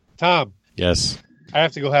Tom. Yes. I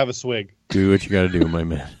have to go have a swig. Do what you got to do, my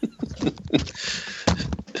man.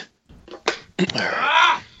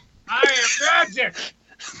 I am magic.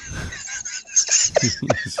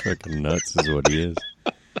 He's fucking nuts is what he is.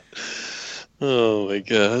 Oh, my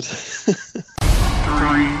God. 3,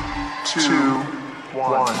 2,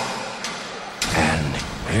 1. And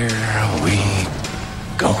here we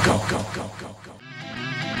go.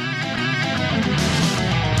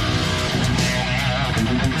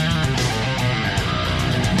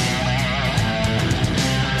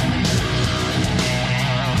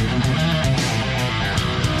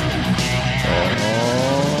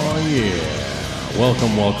 Oh, yeah. Welcome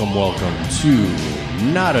to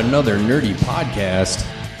Not Another Nerdy Podcast,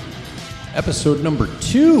 episode number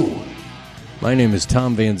 2. My name is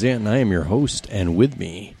Tom Van Zant, and I am your host, and with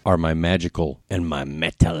me are my magical and my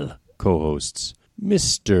metal co-hosts,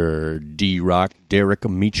 Mr. D-Rock Derek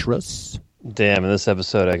Amitras. Damn, in this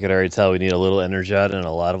episode, I could already tell we need a little Energot and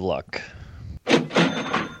a lot of luck.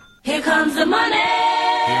 Here comes the money.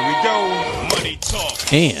 Here we go. Money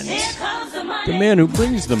talk. And Here comes the money. the man who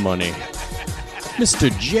brings the money,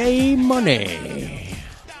 Mr. J Money.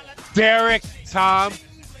 Derek, Tom.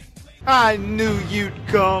 I knew you'd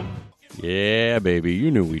come. Yeah, baby,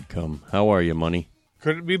 you knew we'd come. How are you, Money?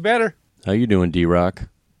 Couldn't be better. How you doing, D-Rock?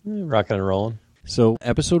 Rocking and rolling. So,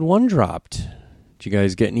 episode 1 dropped. Did you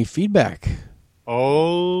guys get any feedback?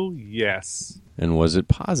 Oh, yes. And was it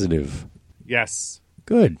positive? Yes.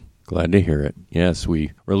 Good. Glad to hear it. Yes,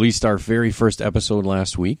 we released our very first episode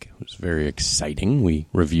last week. It was very exciting. We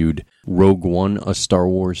reviewed Rogue One, A Star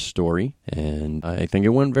Wars Story, and I think it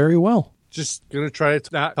went very well. Just going to try to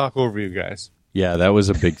not talk over you guys. Yeah, that was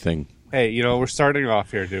a big thing. Hey, we're starting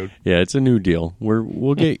off here, dude. Yeah, it's a new deal.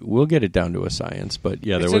 We'll get it down to a science, but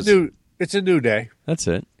yeah, It's a new day. That's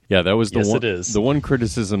it. Yeah, that was the Yes, one. it is. The one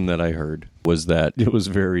criticism that I heard was that it was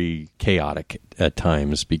very chaotic at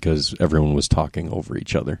times because everyone was talking over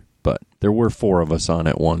each other. But there were 4 of us on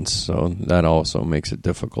at once, so that also makes it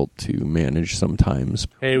difficult to manage sometimes.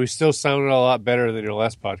 Hey, we still sounded a lot better than your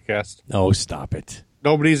last podcast. Oh, stop it!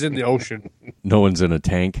 Nobody's in the ocean. No one's in a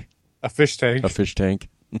tank, A fish tank. a fish tank.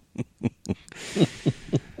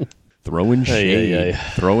 Throwing shade, Ay.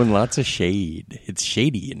 throwing lots of shade. It's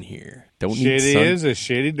shady in here. Don't need Shady sun. is as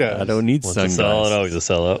shady does. I don't need Once a sell out, sunglasses. always a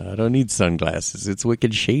sellout. I don't need sunglasses. It's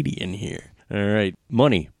wicked shady in here. All right,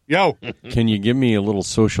 Money. Yo, Can you give me a little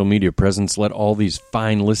social media presence? Let all these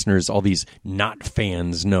fine listeners, all these not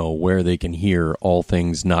fans know where they can hear all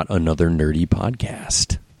things Not Another Nerdy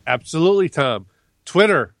Podcast. absolutely, Tom.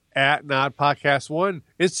 Twitter, @NotPodcast1.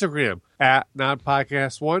 Instagram,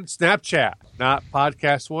 @NotPodcast1. Snapchat,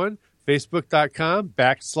 NotPodcast1.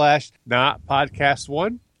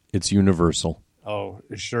 Facebook.com/NotPodcast1. It's universal. Oh,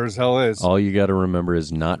 it sure as hell is. All you got to remember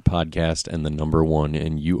is Not Podcast and the number 1,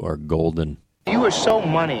 and you are golden. You are so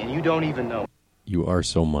money and you don't even know. You are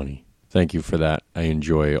so money. Thank you for that. I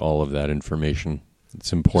enjoy all of that information.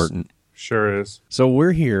 It's important. Sure is. So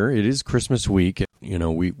we're here. It is Christmas week.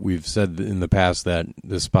 We've said in the past that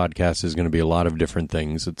this podcast is going to be a lot of different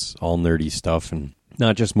things. It's all nerdy stuff, and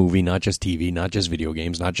not just movie, not just TV, not just video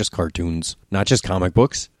games, not just cartoons, not just comic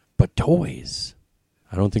books, but toys.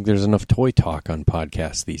 I don't think there's enough toy talk on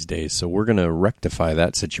podcasts these days, so we're going to rectify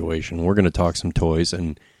that situation. We're going to talk some toys,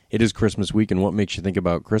 and it is Christmas week, and what makes you think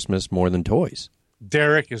about Christmas more than toys?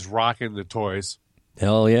 Derek is rocking the toys.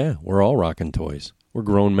 Hell yeah, we're all rocking toys. We're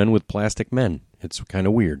grown men with plastic men. It's kind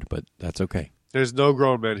of weird, but that's okay. There's no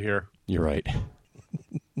grown men here. You're right.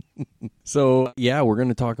 So, yeah, we're going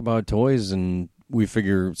to talk about toys, and we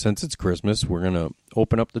figure since it's Christmas, we're going to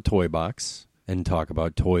open up the toy box and talk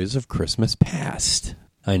about toys of Christmas past.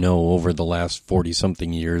 I know over the last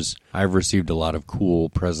 40-something years, I've received a lot of cool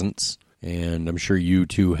presents, and I'm sure you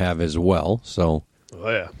two have as well, so Oh,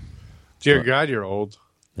 yeah. Dear God, you're old.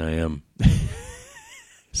 I am.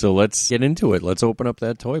 So let's get into it. Let's open up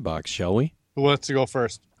that toy box, shall we? Who wants to go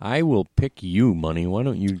first? I will pick you, Money. Why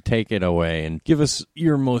don't you take it away and give us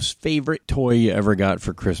your most favorite toy you ever got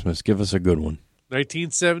for Christmas? Give us a good one.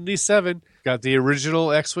 1977. Got the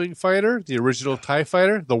original X-Wing fighter, the original TIE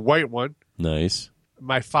fighter, the white one. Nice.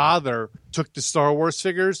 My father took the Star Wars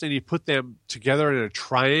figures and he put them together in a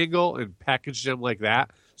triangle and packaged them like that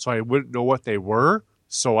so I wouldn't know what they were.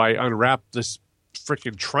 So I unwrapped this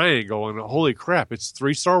freaking triangle and holy crap, it's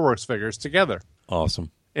 3 Star Wars figures together. Awesome.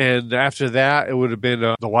 And after that, it would have been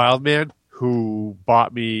the Wild Man who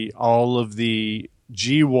bought me all of the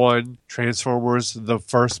G1 Transformers, the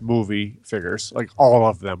first movie figures, like all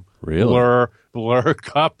of them. Really? Blur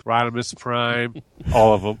Cup, Rodimus Prime,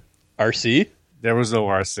 all of them. RC? There was no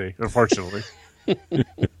RC, unfortunately.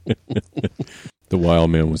 The Wild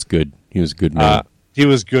Man was good. He was a good man. He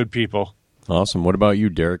was good, people. Awesome. What about you,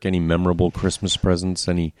 Derek? Any memorable Christmas presents?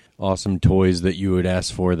 Any awesome toys that you would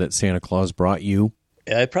ask for that Santa Claus brought you?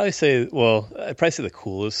 Yeah, I'd probably say the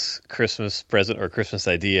coolest Christmas present or Christmas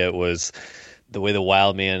idea was the way the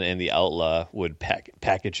Wild Man and the Outlaw would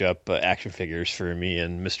package up action figures for me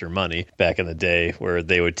and Mr. Money back in the day, where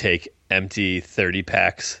they would take empty 30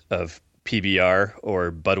 packs of PBR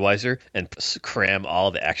or Budweiser and cram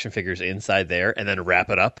all the action figures inside there and then wrap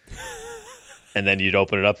it up. And then you'd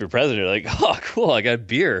open it up, your present, you're like, oh, cool, I got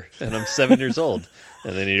beer, and I'm 7 years old.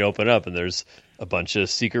 And then you'd open it up, and there's a bunch of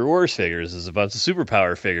Secret Wars figures, there's a bunch of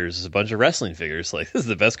Superpower figures, there's a bunch of wrestling figures. Like, this is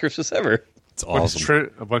the best Christmas ever. It's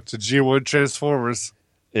awesome. A bunch of G1 Transformers.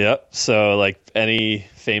 Yep. So, like, any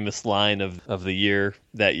famous line of the year,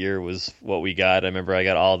 that year was what we got. I remember I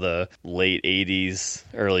got all the late 80s,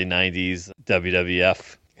 early 90s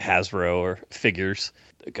WWF Hasbro or figures.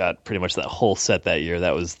 Got pretty much that whole set that year.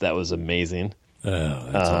 That was amazing. Oh,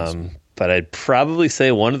 that's awesome. But I'd probably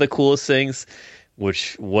say one of the coolest things,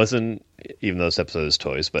 which wasn't, even though this episode is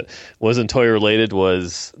toys, but wasn't toy related,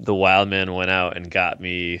 was the Wild Man went out and got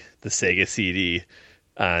me the Sega CD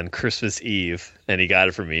on Christmas Eve, and he got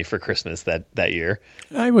it for me for Christmas that year.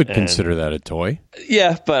 I would consider that a toy.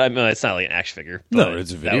 Yeah, but I mean, it's not like an action figure. No,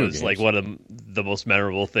 it's a video game. That was like one of the most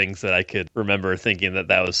memorable things that I could remember, thinking that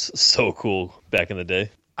was so cool back in the day.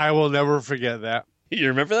 I will never forget that. You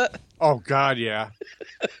remember that? Oh, God, yeah.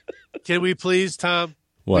 Can we please, Tom?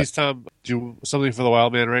 What? Please, Tom, do something for the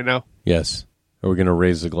Wild Man right now? Yes. Are we going to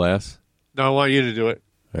raise the glass? No, I want you to do it.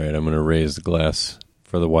 All right, I'm going to raise the glass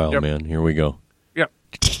for the Wild Man. Here we go. Yep.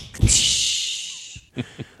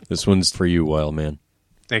 This one's for you, Wild Man.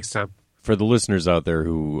 Thanks, Tom. For the listeners out there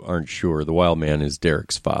who aren't sure, the Wild Man is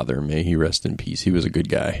Derek's father. May he rest in peace. He was a good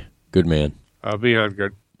guy. Good man. Beyond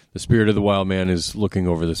good. The spirit of the Wild Man is looking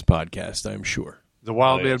over this podcast, I'm sure. The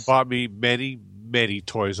Wild Man bought me many, many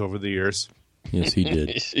toys over the years. Yes, he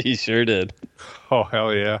did. He sure did. Oh,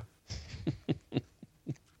 hell yeah.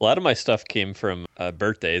 A lot of my stuff came from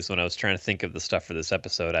birthdays. When I was trying to think of the stuff for this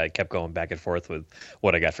episode, I kept going back and forth with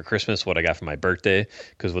what I got for Christmas, what I got for my birthday.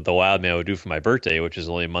 Because what the Wild Man would do for my birthday, which is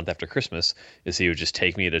only a month after Christmas, is he would just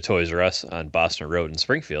take me to Toys R Us on Boston Road in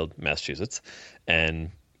Springfield, Massachusetts,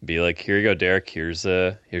 and be like, "Here you go, Derek. Here's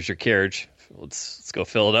your carriage. Let's go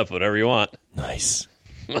fill it up, whatever you want." Nice.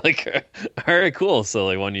 Like, all right, cool. So,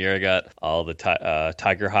 like, one year I got all the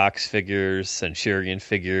Tiger Hawks figures, Centurion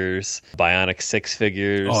figures, Bionic 6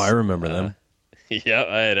 figures. Oh, I remember them. Yeah,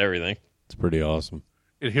 I had everything. It's pretty awesome.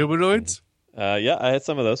 And humanoids? Yeah, I had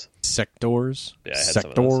some of those. Sectors? Yeah, I had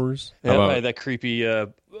Sectors? some of those. How Yeah, about- I had that creepy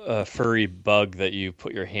furry bug that you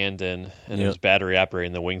put your hand in, and it Yeah. was battery operated,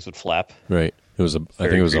 and the wings would flap. Right. It was I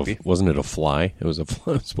think it was creepy. wasn't it a fly? It was a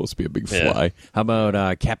fly. It was supposed to be a big Yeah. fly. How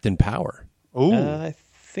about Captain Power? Ooh. I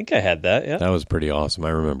think I had that, yeah. That was pretty awesome. I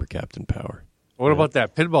remember Captain Power. What about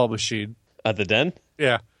that pinball machine? At the den?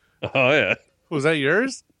 Yeah. Oh, yeah. Was that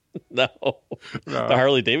yours? No. The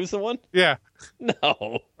Harley Davidson one? Yeah.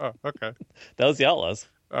 No. Oh, okay. That was the Outlaws.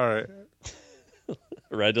 All right.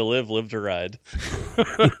 Ride to live, live to ride.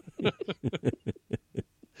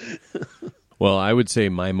 Well, I would say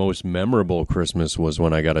my most memorable Christmas was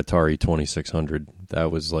when I got Atari 2600. That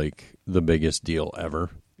was like the biggest deal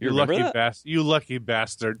ever. You remember lucky that? bastard. You lucky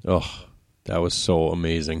bastard. Oh, that was so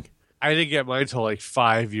amazing. I didn't get mine until like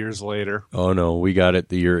 5 years later. Oh no, we got it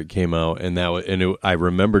the year it came out, and I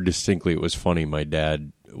remember distinctly. It was funny. My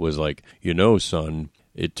dad was like, son,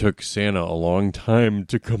 it took Santa a long time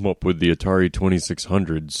to come up with the Atari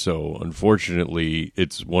 2600, so unfortunately,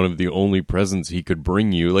 it's one of the only presents he could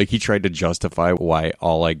bring you. Like, he tried to justify why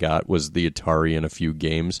all I got was the Atari and a few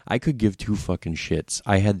games. I could give two fucking shits.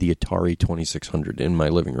 I had the Atari 2600 in my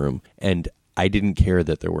living room, and I didn't care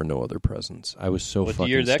that there were no other presents. I was so What fucking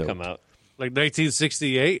year did that stoked. come out? Like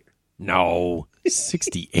 1968? No.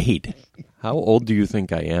 68. How old do you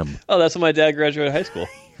think I am? Oh, that's when my dad graduated high school.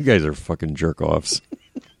 You guys are fucking jerk-offs.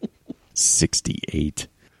 68.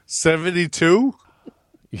 72?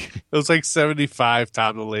 It was like 75,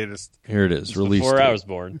 Tom, the latest. Here it is. Released. Before I was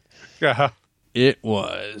born. Yeah. It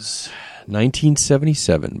was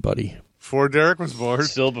 1977, buddy. Before Derek was born.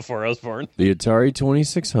 Still before I was born. The Atari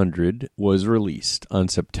 2600 was released on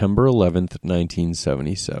September 11th,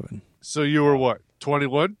 1977. So you were what,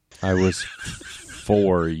 21? I was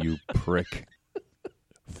 4, you prick.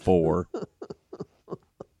 4.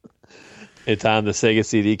 Hey, Tom, the Sega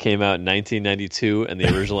CD came out in 1992, and the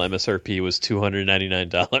original MSRP was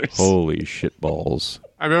 $299. Holy shitballs.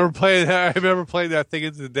 I remember playing that. I remember playing that thing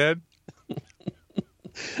into the dead.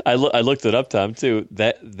 I looked it up, Tom, too.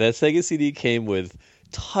 That Sega CD came with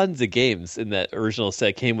tons of games in that original set.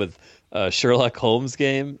 It came with Sherlock Holmes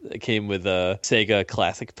game. It came with a Sega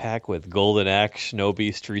Classic Pack with Golden Axe,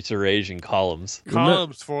 Shinobi, Streets of Rage, and Columns.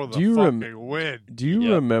 Columns for the fucking win. Do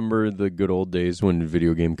you remember the good old days when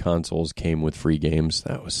video game consoles came with free games?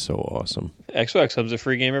 That was so awesome. Xbox comes a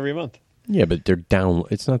free game every month. Yeah, but they're down.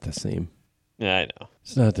 It's not the same. Yeah, I know.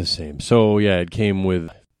 It's not the same. So yeah, it came with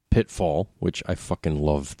Pitfall, which I fucking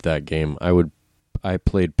loved that game. I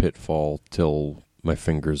played Pitfall till my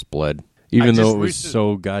fingers bled. Even though it was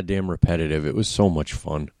so goddamn repetitive, it was so much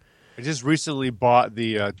fun. I just recently bought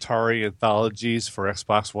the Atari anthologies for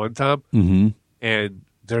Xbox One, Tom. Mm-hmm. And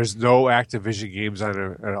there's no Activision games on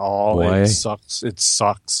it at all. Why? It sucks. It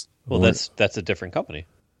sucks. Well, that's a different company.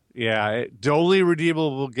 Yeah, the only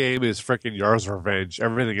redeemable game is freaking Yar's Revenge.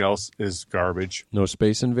 Everything else is garbage. No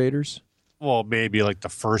Space Invaders? Well, maybe like the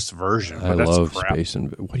first version. But I that's love crap. Space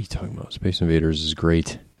Invaders. What are you talking about? Space Invaders is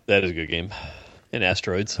great. That is a good game. And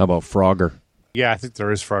Asteroids. How about Frogger? Yeah, I think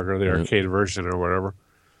there is Frogger, the arcade version or whatever.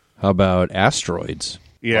 How about Asteroids?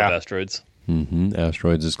 Yeah. Love Asteroids. Mm-hmm.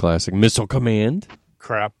 Asteroids is classic. Missile Command?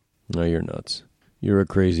 Crap. No, you're nuts. You're a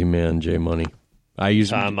crazy man, J Money.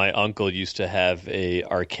 Tom, my uncle used to have a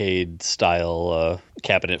arcade style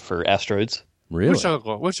cabinet for Asteroids. Really?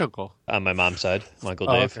 Which uncle? On my mom's side, my Uncle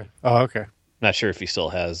Oh, Dave. okay. Oh, okay. Not sure if he still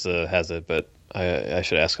has it, but I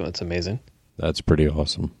should ask him. It's amazing. That's pretty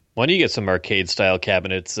awesome. Why don't you get some arcade style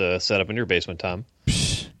cabinets set up in your basement, Tom? You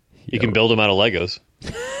Yeah. can build them out of Legos.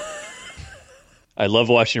 I love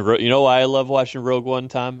watching. You know why I love watching Rogue One,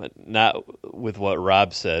 Tom? Not with what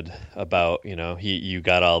Rob said about you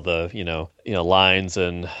got all the lines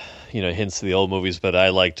and hints to the old movies, but I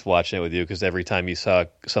liked watching it with you because every time you saw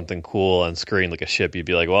something cool on screen like a ship, you'd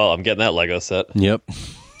be like, "Well, I'm getting that Lego set." Yep.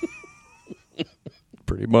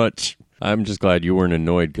 Pretty much. I'm just glad you weren't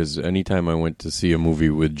annoyed because anytime I went to see a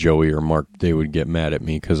movie with Joey or Mark, they would get mad at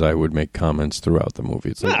me because I would make comments throughout the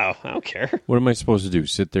movie. It's like, No, I don't care. what am I supposed to do?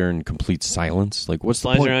 Sit there in complete silence? Like, what's the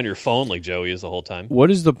Lines point? around your phone like Joey is the whole time.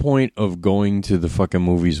 What is the point of going to the fucking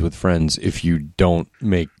movies with friends if you don't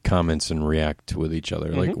make comments and react with each other?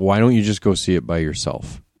 Like, why don't you just go see it by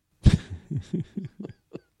yourself?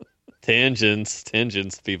 Tangents,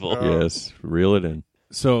 people. Yes, reel it in.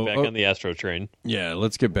 So Back on the Astro train. yeah,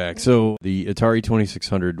 let's get back. So the Atari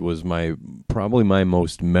 2600 was probably my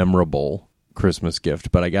most memorable Christmas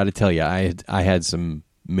gift, but I got to tell you, I had some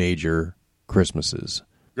major Christmases.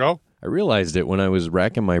 Go. I realized it when I was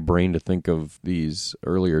racking my brain to think of these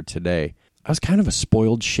earlier today. I was kind of a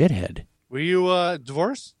spoiled shithead. Were you a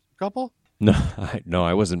divorced couple? No,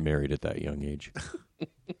 I wasn't married at that young age.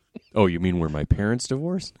 Oh, you mean were my parents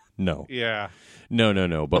divorced? No. Yeah.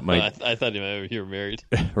 No. But my I thought you were married.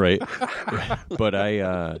 right. But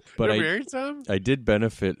You're married, Tom? I did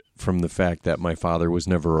benefit from the fact that my father was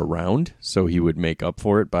never around, so he would make up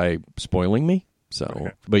for it by spoiling me. So,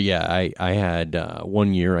 okay. But yeah, I had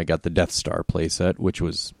 1 year I got the Death Star playset, which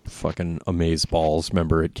was fucking amaze balls.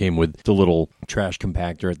 Remember, it came with the little trash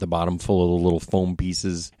compactor at the bottom full of the little foam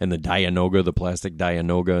pieces and the Dianoga, the plastic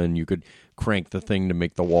Dianoga, and you could crank the thing to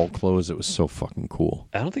make the wall close. It was so fucking cool.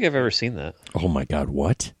 I don't think I've ever seen that. Oh my God,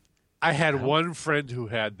 what? I had one friend who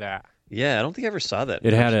had that. Yeah, I don't think I ever saw that.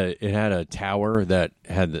 It had a tower that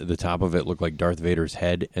had the top of it looked like Darth Vader's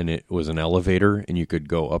head, and it was an elevator, and you could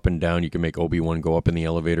go up and down. You could make Obi-Wan go up in the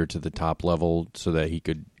elevator to the top level so that he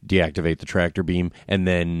could deactivate the tractor beam, and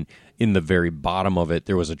then in the very bottom of it,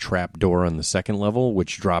 there was a trap door on the second level,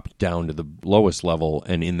 which dropped down to the lowest level,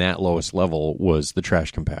 and in that lowest level was the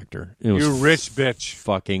trash compactor. It was You rich bitch.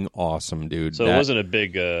 fucking awesome, dude. So it wasn't a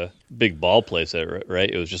big ball playset, right?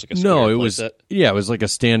 It was just like a no, square it was playset? Yeah, it was like a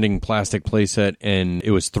standing plastic playset, and it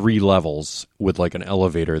was 3 levels with like an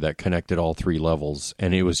elevator that connected all 3 levels,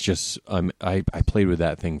 and it was just I played with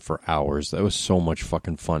that thing for hours. That was so much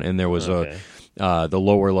fucking fun, and there was the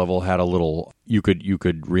lower level had a little you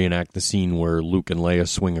could reenact the scene where Luke and Leia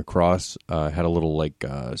swing across. Had a little like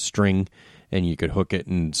string, and you could hook it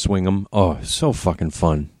and swing them. Oh, so fucking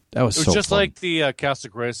fun. That was It was so just fun. like the Castle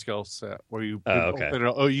Grayskull set where you open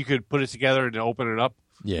it, you could put it together and open it up.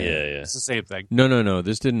 Yeah. It's the same thing. No.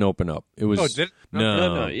 This didn't open up. It was. Oh, it didn't?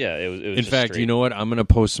 No. Yeah, it was. In just fact, straight. you know what? I'm going to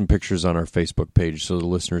post some pictures on our Facebook page so the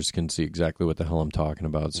listeners can see exactly what the hell I'm talking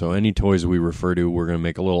about. So any toys we refer to, we're going to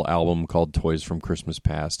make a little album called Toys from Christmas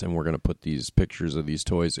Past, and we're going to put these pictures of these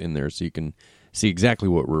toys in there so you can see exactly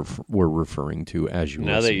what we're referring to as you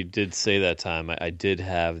Now listen. that you did say that, Tom, I did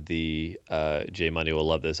have the Jay Money will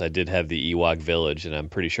love this. I did have the Ewok Village, and I'm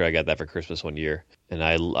pretty sure I got that for Christmas one year. And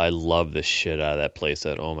I love the shit out of that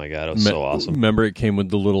playset. Oh my God, it was so awesome. Remember, it came with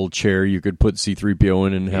the little chair you could put C-3PO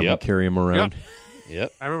in and have him carry him around.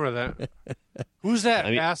 Yep. I remember that. Who's that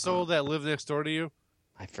asshole that lived next door to you?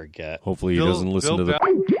 I forget. Hopefully, he doesn't listen to the.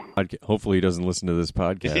 Hopefully he doesn't listen to this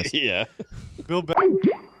podcast. Yeah. Bill Beck.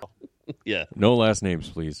 Yeah. No last names,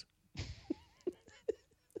 please.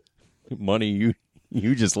 Money,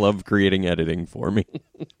 you just love creating editing for me.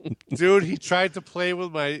 Dude, he tried to play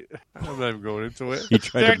with my... I'm not even going into it. He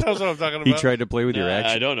tried Derek to- knows what I'm talking about. He tried to play with your Nah,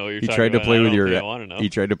 action. I don't know what you're He talking tried to about. play I with don't your. think I wanna know. He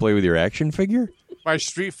tried to play with your action figure. My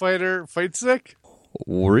Street Fighter fight stick?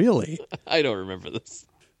 Really? I don't remember this.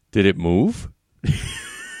 Did it move?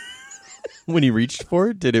 When he reached for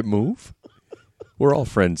it, did it move? We're all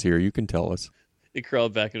friends here. You can tell us. He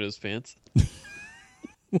crawled back into his pants.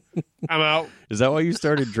 I'm out. Is that why you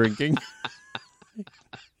started drinking?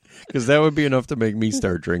 Because that would be enough to make me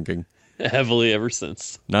start drinking. Heavily ever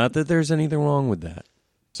since. Not that there's anything wrong with that.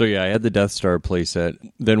 So yeah, I had the Death Star playset.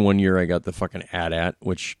 Then one year I got the fucking AT-AT,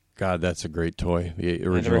 which, God, that's a great toy. The I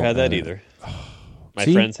original never had that AT-AT. either. My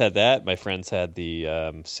See? friends had that. My friends had the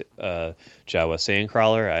Jawa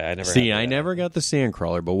Sandcrawler. I never See, had I that. never got the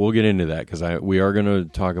Sandcrawler, but we'll get into that because we are going to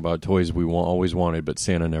talk about toys we always wanted, but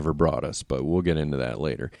Santa never brought us. But we'll get into that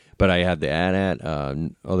later. But I had the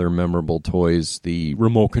AT-AT, other memorable toys, the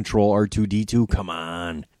remote control R2-D2. Come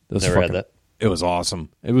on, Never had that. It was awesome.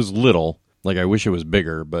 It was little. Like, I wish it was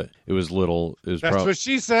bigger, but it was little. It was That's what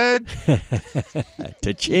she said.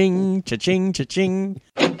 Cha-ching, cha-ching, cha-ching.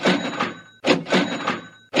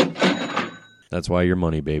 That's why you're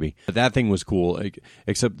money, baby. But that thing was cool,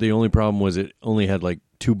 except the only problem was it only had like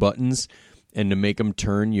 2 buttons, and to make him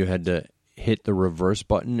turn, you had to hit the reverse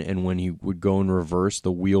button, and when he would go in reverse,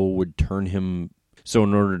 the wheel would turn him. So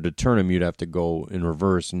in order to turn him, you'd have to go in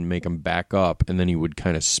reverse and make him back up, and then he would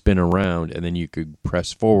kind of spin around, and then you could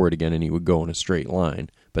press forward again, and he would go in a straight line.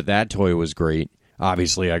 But that toy was great.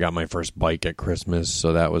 Obviously, I got my first bike at Christmas,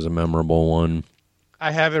 so that was a memorable one.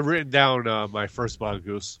 I have it written down, my first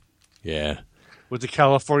Mongoose. Yeah. With the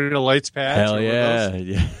California Lights patch. Hell Remember yeah. those?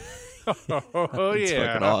 Yeah. Oh, It's yeah.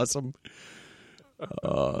 fucking awesome.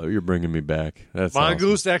 You're bringing me back. That's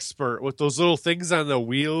Mongoose Expert with those little things on the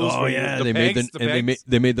wheels. awesome. Oh where yeah, the they pegs, made the and pegs.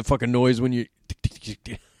 they made the fucking noise when you.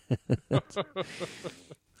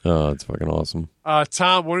 Oh, it's fucking awesome.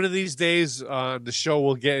 Tom, one of these days on the show,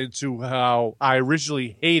 we'll get into how I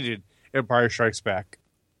originally hated Empire Strikes Back.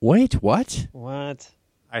 Wait, what? What?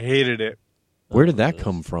 I hated it. Where did that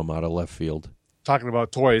come from out of left field? Talking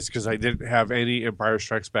about toys because I didn't have any Empire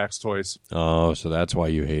Strikes Back toys. Oh, so that's why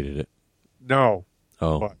you hated it. No,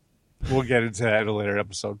 Oh, but we'll get into that in a later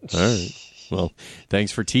episode. all right. Well,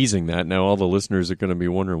 thanks for teasing that. Now all the listeners are going to be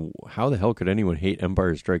wondering how the hell could anyone hate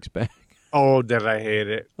Empire Strikes Back? Oh, did I hate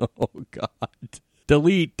it? Oh God!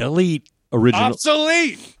 Delete. Original.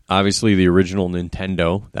 Obsolete! Obviously, the original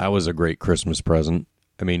Nintendo. That was a great Christmas present.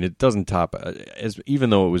 I mean, it doesn't top, even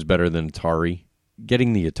though it was better than Atari.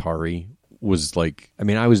 Getting the Atari was like, I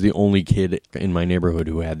mean, I was the only kid in my neighborhood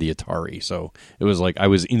who had the Atari, so it was like I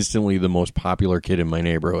was instantly the most popular kid in my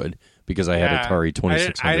neighborhood because I had Atari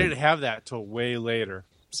 2600. I didn't have that till way later.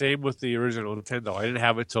 Same with the original Nintendo. I didn't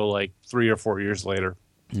have it till like 3 or 4 years later.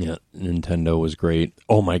 Yeah, Nintendo was great.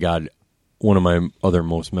 Oh my God. One of my other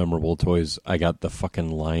most memorable toys, I got the fucking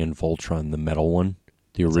Lion Voltron, the metal one.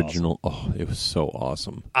 The original. Awesome. Oh, it was so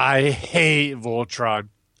awesome. I hate Voltron.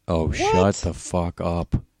 Oh, shut the fuck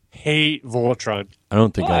up. Hate Voltron. I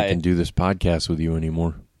don't think I Why? can do this podcast with you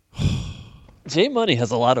anymore. J Money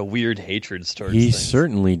has a lot of weird hatreds towards He things.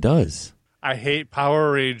 certainly does. I hate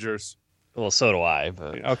Power Rangers. Well, so do I,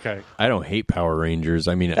 but Okay. I don't hate Power Rangers.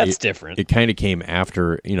 I mean, that's different. It kind of came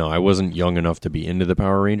after, I wasn't young enough to be into the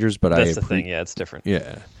Power Rangers, but That's the thing. Yeah, it's different.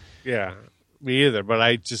 Yeah. Yeah, me either. But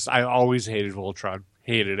I always hated Voltron.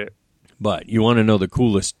 Hated it. But you want to know the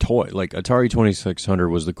coolest toy? Like Atari 2600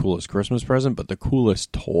 was the coolest Christmas present, but the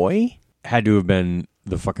coolest toy had to have been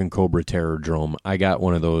the fucking Cobra Terrordrome. I got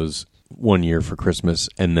one of those one year for Christmas,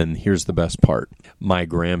 and then here's the best part. My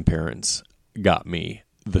grandparents got me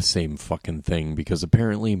the same fucking thing because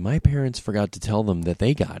apparently my parents forgot to tell them that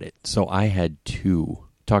they got it. So I had 2.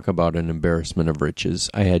 Talk about an embarrassment of riches.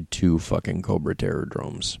 I had 2 fucking Cobra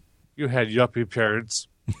Terrordromes. You had yuppie parents.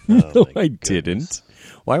 No, I didn't.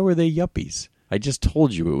 Why were they yuppies? I just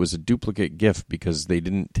told you it was a duplicate gift because they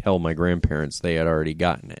didn't tell my grandparents they had already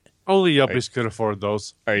gotten it. Only yuppies could afford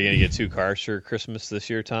those. Are you going to get 2 cars for Christmas this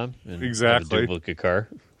year, Tom? And Exactly. have a duplicate car.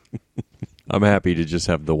 I'm happy to just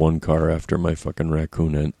have the one car after my fucking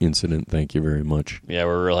raccoon incident. Thank you very much. Yeah,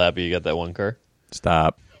 we're real happy you got that one car.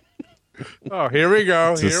 Stop. Oh, here we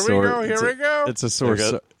go. It's a Here we sore- go. it's Here a- we go. It's a sore.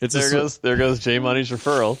 There goes J Money's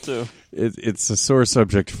referral too. It's a sore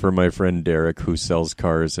subject for my friend Derek, who sells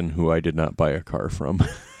cars and who I did not buy a car from.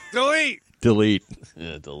 Delete. Delete.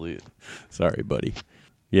 Yeah, delete. Sorry, buddy.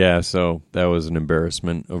 Yeah, so that was an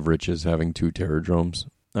embarrassment of riches having 2 Terrordromes.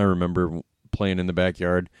 I remember playing in the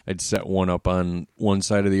backyard, I'd set one up on one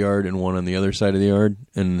side of the yard and one on the other side of the yard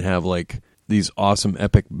and have like these awesome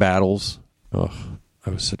epic battles. Ugh, I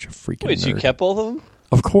was such a freaking Wait, so you nerd. kept both of them?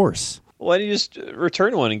 Of course. Why don't you just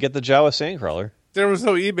return one and get the Jawa Sandcrawler? There was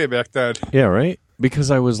no eBay back then. Yeah, right?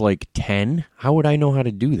 Because I was like 10. How would I know how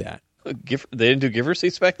to do that? They didn't do gift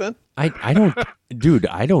receipts back then? I don't, dude,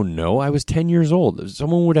 I don't know. I was 10 years old.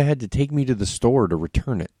 Someone would have had to take me to the store to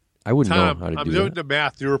return it. I wouldn't Tom, know how to I'm do doing that. the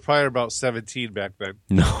math. You were probably about 17 back then.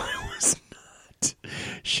 No, I was not.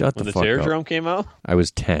 Shut When the the fuck up. Terrordrome came out? I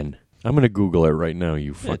was 10. I'm going to Google it right now,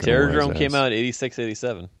 you Yeah, fucking Terrordrome wise came ass. out in 86,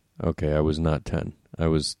 87. Okay, I was not 10. I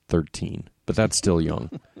was 13. But that's still young.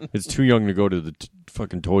 It's too young to go to the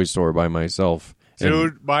fucking toy store by myself. And-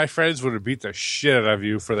 Dude, my friends would have beat the shit out of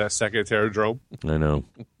you for that second Terrordrome. I know.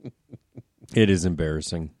 It is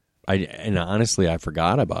embarrassing. And honestly, I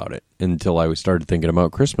forgot about it until I started thinking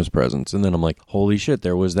about Christmas presents. And then I'm like, holy shit,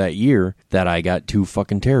 there was that year that I got 2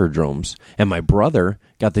 fucking Terrordromes. And my brother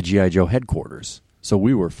got the G.I. Joe headquarters. So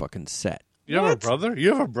we were fucking set. You have a brother? You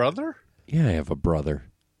have a brother? Yeah, I have a brother.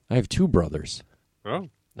 I have 2 brothers. Oh.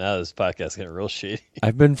 Now this podcast is getting real shady.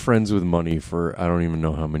 I've been friends with Money for I don't even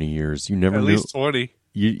know how many years. You never At knew. least 20.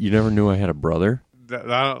 You never knew I had a brother?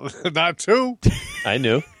 Not 2. I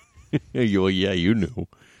knew. Yeah, you knew.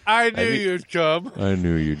 I knew you'd come. I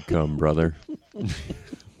knew you'd come, brother.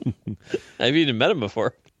 I've even met him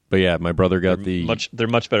before. But yeah, my brother got They're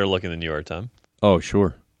much better looking than you are, Tom. Oh,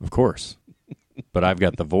 sure. Of course. But I've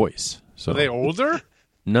got the voice. So Are they older?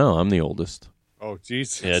 No, I'm the oldest. Oh,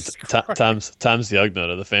 Jesus. Yeah, Tom's the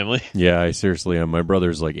Ugnaught of the family. Yeah, I seriously am. My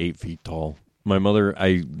brother's like 8 feet tall. My mother,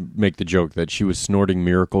 I make the joke that she was snorting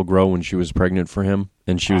Miracle Grow when she was pregnant for him,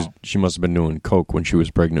 and she must have been doing coke when she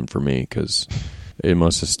was pregnant for me because it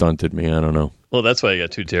must have stunted me. I don't know. Well, that's why I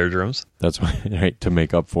got 2 Terrordromes. That's why, right, to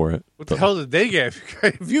make up for it. What the hell did they get?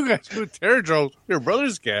 If you guys do Terrordromes, your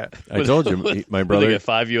brothers get. I told you, my They brother, got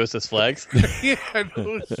 5 USS flags. Yeah,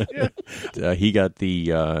 no shit. he got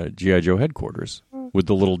the G.I. Joe headquarters with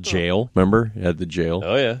the little jail. Remember? It had the jail.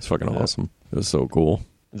 Oh, yeah. It's fucking awesome. It was so cool.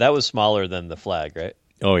 That was smaller than the flag, right?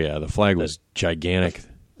 Oh, yeah. The flag was gigantic.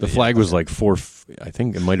 The flag was like I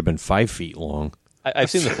think it might have been 5 feet long.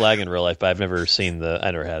 I've seen the flag in real life, but I've never seen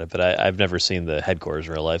I never had it, but I've never seen the headquarters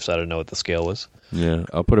in real life, so I don't know what the scale was. Yeah,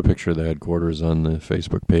 I'll put a picture of the headquarters on the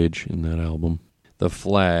Facebook page in that album. The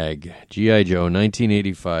flag, G.I. Joe,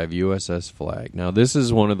 1985 USS flag. Now, this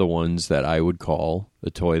is one of the ones that I would call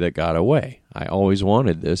the toy that got away. I always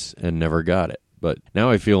wanted this and never got it. But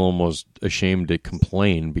now I feel almost ashamed to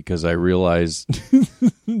complain because I realize,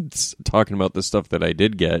 talking about the stuff that I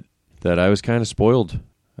did get, that I was kind of spoiled.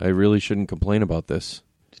 I really shouldn't complain about this.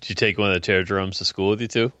 Did you take one of the Terrordromes to school with you,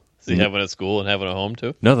 too? Did you have one at school and have one at home,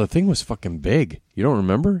 too? No, the thing was fucking big. You don't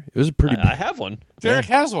remember? It was pretty big. I have one. Derek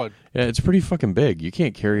has one. Yeah, it's pretty fucking big. You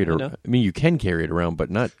can't carry it around. know. I mean, you can carry it around, but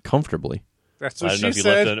not comfortably. That's I what don't know she if you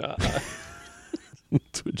said. left it.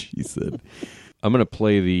 That's what she said. I'm going to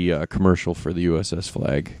play the commercial for the USS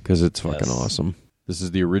flag because it's fucking Yes. awesome. This is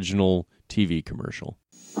the original TV commercial.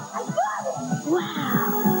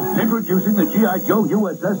 Introducing the G.I. Joe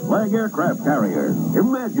USS Flag aircraft carrier.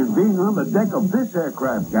 Imagine being on the deck of this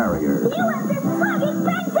aircraft carrier. USS Flag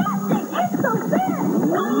is fantastic! It's so big!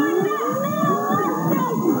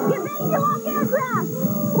 You think you walk aircraft?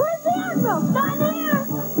 Where's the admiral? Down here!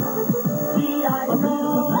 G.I.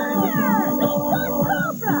 Joe!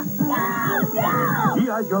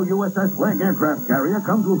 G.I. Joe USS Flag aircraft carrier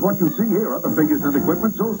comes with what you see here, other figures and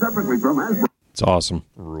equipment sold separately from Hasbro. It's awesome.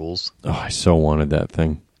 Rules. Oh, I so wanted that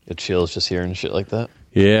thing. Get chills just hearing shit like that.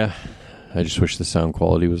 Yeah, I just wish the sound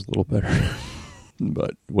quality was a little better.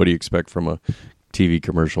 But what do you expect from a TV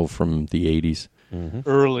commercial from the 80s?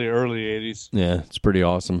 Early 80s. Yeah, it's pretty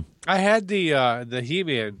awesome. I had the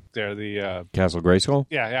He-Man there. The Castle Grayskull?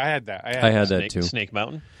 yeah, I had that. I had that too. Snake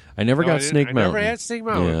Mountain. I never got Snake I Mountain. never had Snake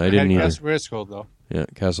Mountain. Yeah, I didn't had either. Castle Grayskull, though. Yeah,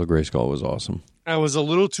 Castle Grayskull was awesome. I was a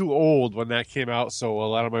little too old when that came out, so a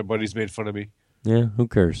lot of my buddies made fun of me. Yeah, who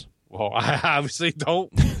cares? Well, I obviously don't.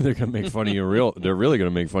 They're gonna make fun of you. They're really gonna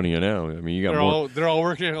make fun of you now. I mean, you got They're all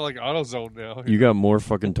working at like AutoZone now. you got more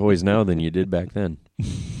fucking toys now than you did back then.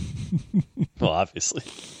 Well, obviously.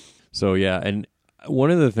 So yeah, and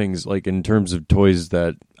one of the things, like in terms of toys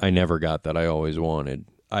that I never got that I always wanted,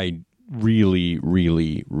 I really,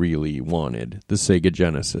 really, really wanted the Sega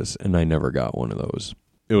Genesis, and I never got one of those.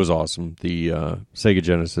 It was awesome, the Sega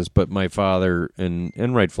Genesis, but my father, and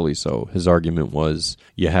rightfully so, his argument was,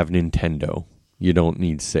 you have Nintendo, you don't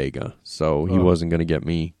need Sega, so he wasn't going to get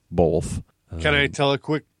me both. Can I tell a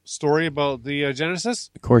quick story about the Genesis?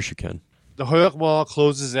 Of course you can. The Hoyok Mall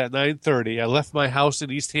closes at 9:30. I left my house in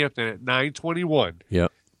East Hampton at 9:21.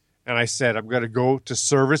 Yep. And I said, I'm going to go to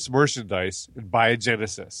Service Merchandise and buy a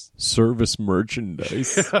Genesis. Service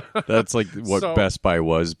merchandise. That's like what Best Buy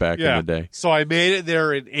was back in the day. So I made it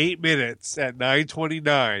there in 8 minutes at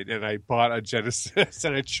 9:29, and I bought a Genesis,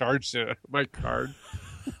 and I charged it on my card.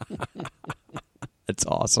 That's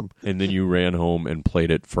awesome. And then you ran home and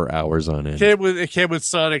played it for hours on end. It came with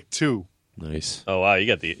Sonic 2. Nice. Oh wow, you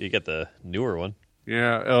got the newer one.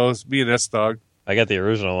 Yeah, it was me and S-Dog. I got the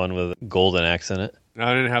original one with a golden axe in it, No,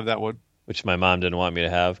 I didn't have that one. which my mom didn't want me to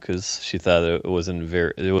have because she thought it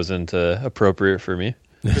wasn't appropriate for me.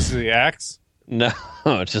 Because of the axe? No,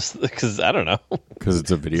 just because I don't know. Because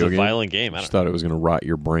it's a video It's a game? violent game. I Just don't thought it was going to rot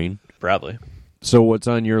your brain. Probably. So what's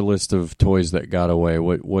on your list of toys that got away?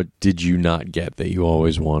 What did you not get that you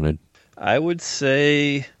always wanted? I would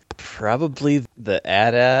say probably the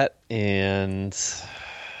AT-AT and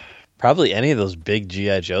probably any of those big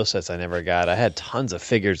G.I. Joe sets I never got. I had tons of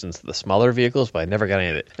figures in the smaller vehicles, but I never got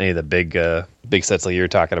any of the big sets like you were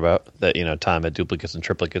talking about that, Tom had duplicates and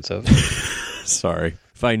triplicates of. Sorry.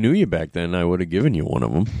 If I knew you back then, I would have given you one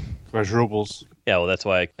of them. Quadruples. Yeah, well, that's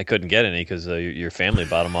why I couldn't get any because your family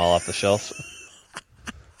bought them all off the shelf.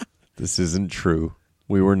 This isn't true.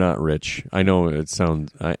 We were not rich. I know it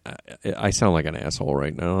sounds... I sound like an asshole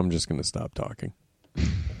right now. I'm just going to stop talking.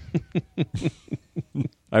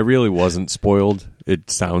 I really wasn't spoiled. It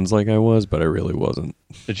sounds like I was, but I really wasn't.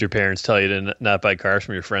 Did your parents tell you to not buy cars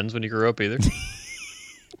from your friends when you grew up either?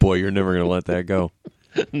 Boy, you're never going to let that go.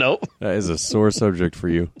 Nope. That is a sore subject for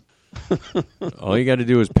you. All you got to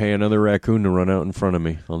do is pay another raccoon to run out in front of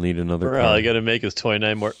me. I'll need another car. All you got to make is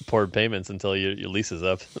 29 more payments until your lease is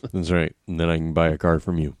up. That's right. And then I can buy a car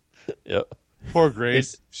from you. Yep. Poor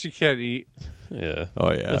Grace. She can't eat. Yeah.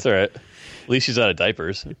 Oh, yeah. That's all right. At least she's out of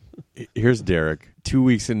diapers. Here's Derek. 2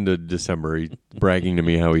 weeks into December, he's bragging to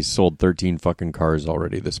me how he's sold 13 fucking cars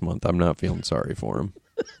already this month. I'm not feeling sorry for him.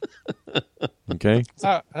 Okay?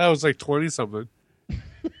 That was like 20-something.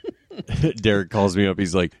 Derek calls me up.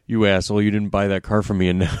 He's like, "You asshole, you didn't buy that car for me,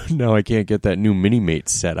 and now I can't get that new Mini-Mate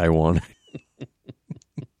set I want."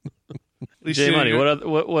 J Money,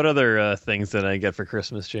 what other things did I get for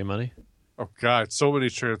Christmas, J Money? Oh, God. So many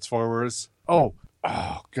Transformers. Oh,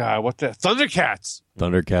 God. What the? Thundercats.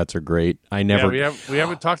 Thundercats are great. I never. Yeah, we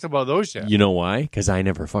haven't talked about those yet. You know why? Because I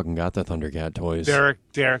never fucking got the Thundercat toys.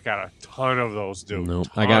 Derek got a ton of those, dude. Nope.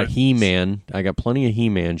 I got He-Man. I got plenty of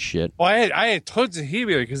He-Man shit. Well, I had tons of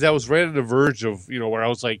He-Man because that was right on the verge of, where I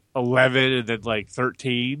was like 11 and then like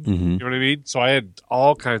 13. Mm-hmm. You know what I mean? So I had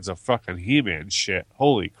all kinds of fucking He-Man shit.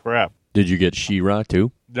 Holy crap. Did you get She-Ra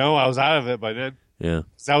too? No, I was out of it by then. Yeah.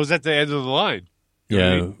 'Cause I was at the end of the line. You know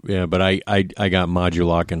what I mean? Yeah, but I got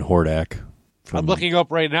Modulok and Hordak. I'm looking up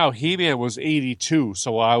right now. He-Man was 82,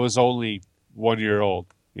 so I was only 1 year old.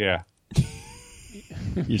 Yeah.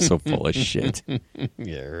 You're so full of shit.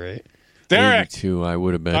 Yeah, right. Derek! 82, I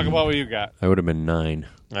would have been. Talk about what you got. I would have been 9.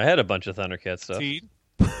 I had a bunch of Thundercat stuff. Teen?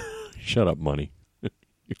 Shut up, money. You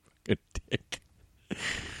fucking dick.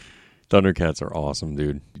 Thundercats are awesome,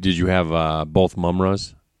 dude. Did you have both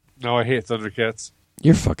Mumras? No, I hate Thundercats.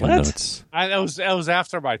 You're fucking What? nuts. That was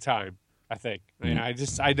after my time, I think.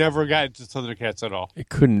 I never got into Thundercats at all. It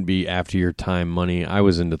couldn't be after your time, money. I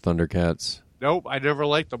was into Thundercats. Nope, I never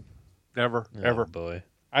liked them. Never, ever. Boy.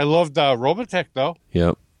 I loved Robotech, though.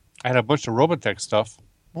 Yep. I had a bunch of Robotech stuff.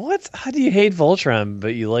 What? How do you hate Voltron,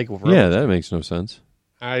 but you like Yeah, that makes no sense.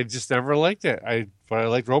 I just never liked it. But I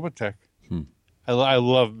liked Robotech. I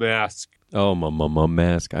love Mask. Oh, my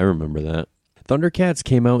Mask. I remember that. Thundercats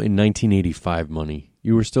came out in 1985, money.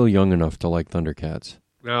 You were still young enough to like Thundercats.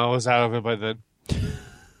 No, I was out of it by then.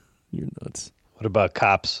 You're nuts. What about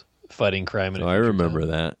cops fighting crime? I remember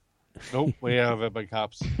that. Nope, way out of it by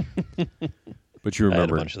cops. But you I had a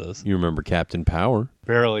remember bunch of those. You remember Captain Power,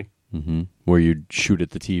 Barely. where you'd shoot at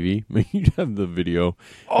the TV. You'd have the video.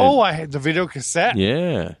 Oh, I had the video cassette.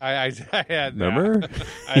 Yeah. I had that. Remember?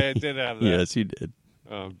 I did have that. Yes, you did.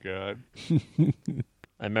 Oh, God.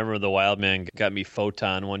 I remember the Wild Man got me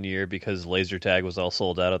Photon one year because laser tag was all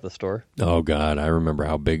sold out at the store. Oh God, I remember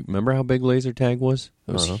how big. Remember how big laser tag was?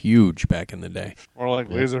 It was huge back in the day. Or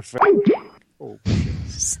like laser fit. Oh.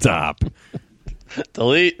 Stop.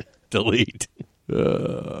 Delete.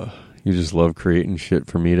 You just love creating shit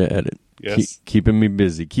for me to edit. Yes. Keeping me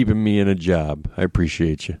busy, keeping me in a job. I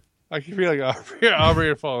appreciate you. I can feel like Aubrey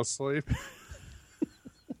would fall asleep.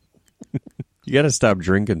 You got to stop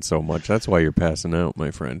drinking so much. That's why you're passing out,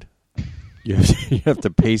 my friend. You have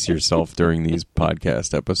to pace yourself during these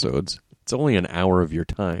podcast episodes. It's only an hour of your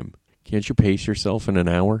time. Can't you pace yourself in an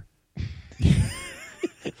hour?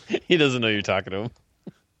 He doesn't know you're talking to him.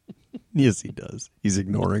 Yes, he does. He's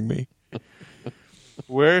ignoring me.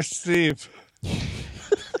 Where's Steve?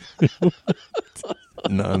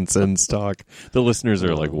 Nonsense talk. The listeners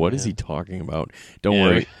are like, what is he talking about?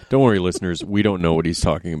 Don't worry, listeners. We don't know what he's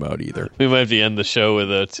talking about either. We might have to end the show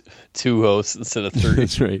with two hosts instead of three.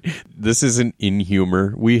 That's right. This isn't in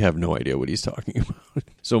humor. We have no idea what he's talking about.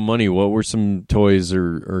 So, Money, what were some toys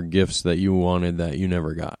or gifts that you wanted that you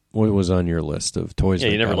never got? What was on your list of toys? Yeah,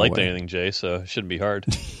 that you never got liked away? anything, Jay, so it shouldn't be hard.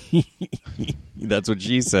 That's what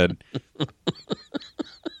she said.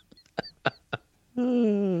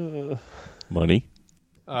 Money?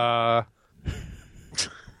 Go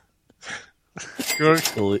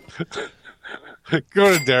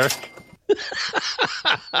to Derek.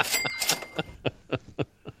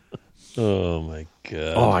 Oh, my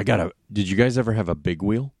God. Oh, did you guys ever have a big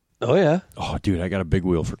wheel? Oh, yeah. Oh, dude, I got a big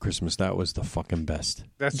wheel for Christmas. That was the fucking best.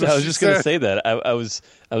 That's I what was she just going to said. say that.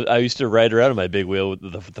 I used to ride around on my big wheel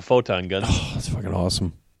with the photon gun. Oh, that's fucking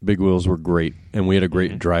awesome. Big wheels were great. And we had a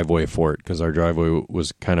great driveway for it because our driveway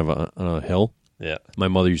was kind of on a hill. Yeah. My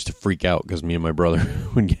mother used to freak out because me and my brother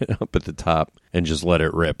would get up at the top and just let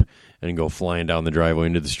it rip and go flying down the driveway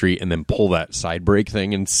into the street and then pull that side brake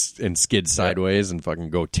thing and skid sideways and fucking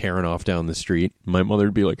go tearing off down the street. My mother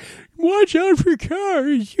would be like, watch out for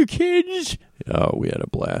cars, you kids. Oh, we had a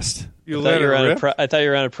blast. You I let thought you her were on rip? I thought you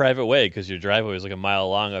were on a private way because your driveway was like a mile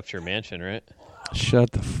long up to your mansion, right?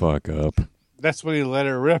 Shut the fuck up. That's when you let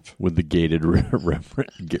her rip. With the gated with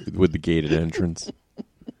the gated entrance.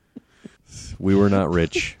 We were not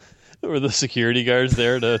rich. Were the security guards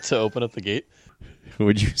there to open up the gate?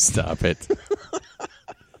 Would you stop it?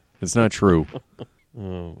 It's not true.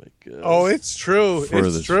 Oh, my God. Oh, it's true.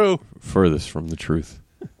 It's true. Furthest from the truth.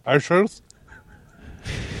 Our truth?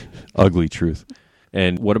 Ugly truth.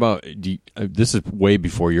 And what about, this is way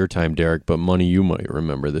before your time, Derek, but Money, you might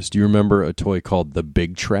remember this. Do you remember a toy called the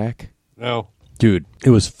Big Track? No. Dude,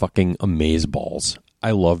 it was fucking amazeballs.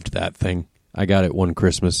 I loved that thing. I got it one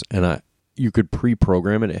Christmas, and you could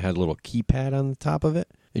pre-program it. It had a little keypad on the top of it,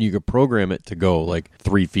 and you could program it to go like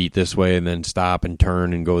 3 feet this way and then stop and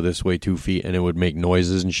turn and go this way 2 feet, and it would make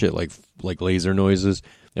noises and shit like laser noises.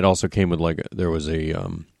 It also came with there was a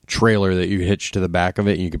trailer that you hitched to the back of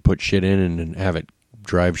it, and you could put shit in and have it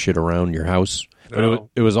drive shit around your house. But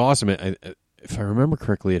it was awesome. If I remember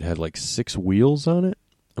correctly, it had like 6 wheels on it.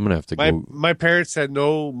 I'm going to have to go. My parents had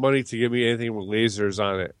no money to give me anything with lasers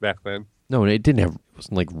on it back then. No, it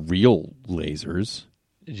wasn't like real lasers.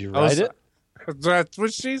 Did you ride it? That's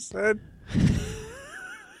what she said.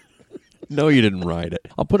 No, you didn't ride it.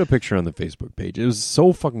 I'll put a picture on the Facebook page. It was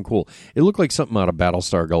so fucking cool. It looked like something out of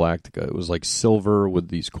Battlestar Galactica. It was like silver with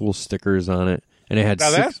these cool stickers on it. And it had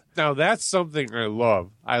Now that's something I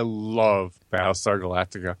love. I love Battlestar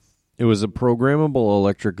Galactica. It was a programmable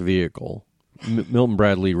electric vehicle. Milton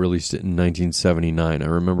Bradley released it in 1979. I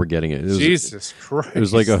remember getting it. Jesus Christ. It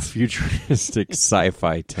was like a futuristic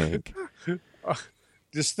sci-fi tank.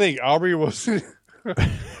 Just think, Aubrey wasn't...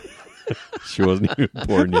 She wasn't even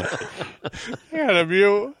born yet. He had a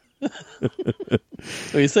mute. What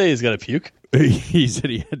you say? He's got a puke? He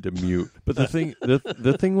said he had to mute. But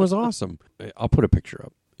the thing was awesome. I'll put a picture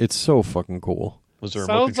up. It's so fucking cool. Was there a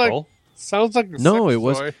remote control? Sounds like a No, sex it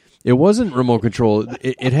was. toy. It wasn't remote control.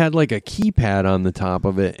 It had like a keypad on the top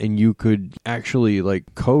of it, and you could actually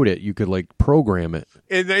like code it. You could like program it.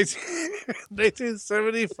 In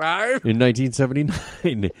 1975? In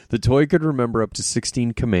 1979, the toy could remember up to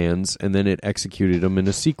 16 commands, and then it executed them in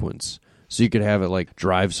a sequence. So you could have it like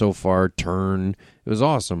drive so far, turn. It was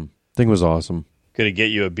awesome. Thing was awesome. Could it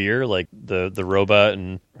get you a beer like the robot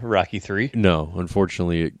in Rocky 3? No,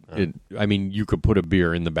 unfortunately, I mean, you could put a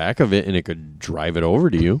beer in the back of it, and it could drive it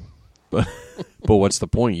over to you. But what's the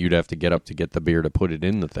point? You'd have to get up to get the beer to put it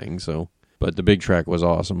in the thing. So, but the Big Track was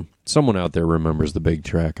awesome. Someone out there remembers the Big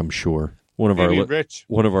Track, I'm sure. One of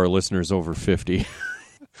our listeners over 50.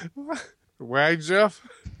 Why, Jeff?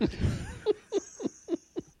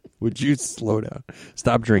 Would you slow down?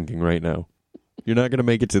 Stop drinking right now. You're not going to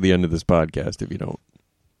make it to the end of this podcast if you don't.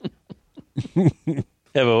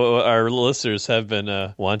 Yeah, but our listeners have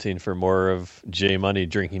been wanting for more of J Money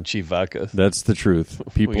drinking cheap vodka. That's the truth.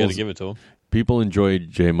 We got to give it to them. People enjoy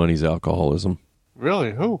J Money's alcoholism.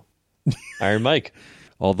 Really? Who? Iron Mike.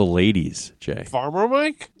 All the ladies, Jay. Farmer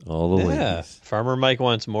Mike? All the ladies. Farmer Mike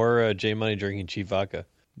wants more J Money drinking cheap vodka.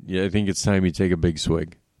 Yeah, I think it's time you take a big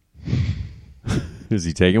swig. Is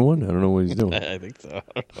he taking one? I don't know what he's doing. I think so.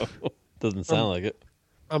 I don't know. Doesn't sound like it.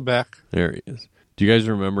 I'm back. There he is. Do you guys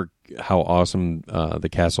remember how awesome the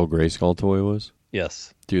Castle Grayskull toy was?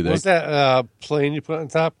 Yes. Dude, What's that plane you put on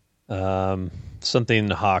top?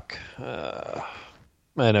 Something Hawk. I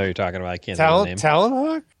know what you're talking about. I can't think of the name.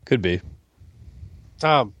 Talonhawk? Could be.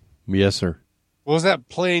 Tom, Yes, sir. What was that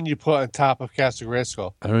plane you put on top of Castle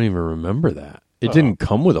Grayskull? I don't even remember that. It didn't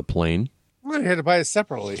come with a plane. I had to buy it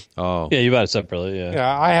separately. Oh, Yeah, you bought it separately. Yeah.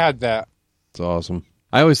 Yeah, I had that. it's awesome.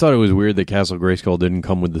 I always thought it was weird that Castle Grayskull didn't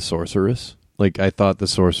come with the sorceress. Like, I thought the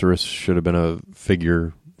sorceress should have been a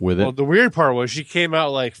figure with it. Well, the weird part was she came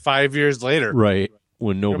out like 5 years later. Right.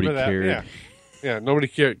 When nobody Remember that? cared. Yeah. Yeah, nobody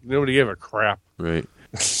cared. Nobody gave a crap. Right.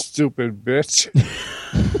 Stupid bitch.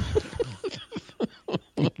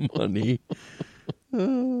 Money.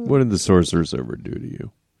 What did the sorceress ever do to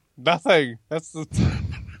you? Nothing. That's the.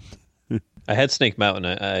 I had Snake Mountain.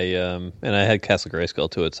 And I had Castle Grayskull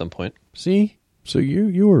too at some point. See? So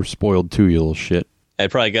you were spoiled too, you little shit. I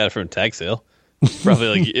probably got it from a tag sale. It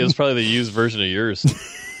was probably the used version of yours.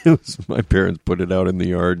 It was my parents put it out in the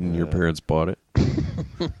yard and your parents bought it.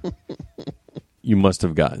 You must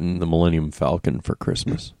have gotten the Millennium Falcon for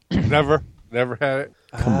Christmas. Never had it.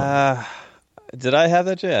 Did I have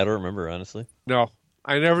that, Jay? I don't remember, honestly. No.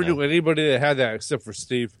 I never knew anybody that had that except for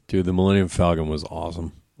Steve. Dude, the Millennium Falcon was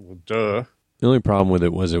awesome. Well, duh. The only problem with it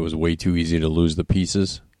was way too easy to lose the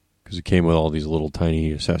pieces because it came with all these little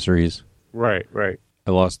tiny accessories. Right. I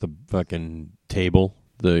lost the fucking table,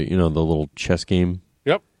 the little chess game.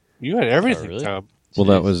 Yep. You had everything, really? Tom. Well,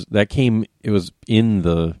 it was in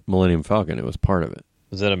the Millennium Falcon. It was part of it.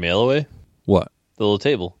 Was that a mail away? What? The little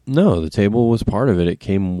table? No, the table was part of it. It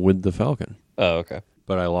came with the Falcon. Oh, okay.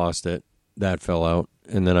 But I lost it. That fell out.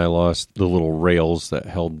 And then I lost the little rails that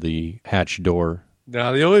held the hatch door.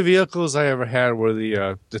 Now, the only vehicles I ever had were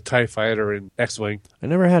the TIE Fighter and X-Wing. I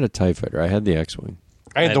never had a TIE Fighter. I had the X-Wing.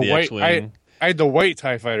 I had the white. X-Wing. I had the white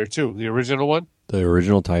TIE Fighter too, the original one. The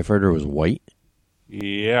original TIE Fighter was white?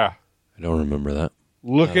 Yeah, I don't remember that.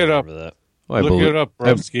 look it up. That. Well, Look it up,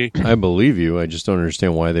 broski. I believe you. I just don't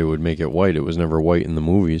understand why they would make it white. It was never white in the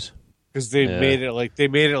movies. Because they made it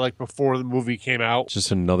like before the movie came out.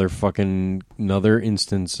 Just another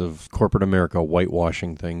instance of corporate America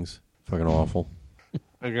whitewashing things. Fucking awful.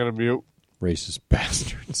 I gotta mute. Racist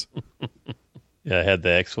bastards. Yeah, I had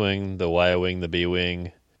the X-Wing, the Y-Wing, the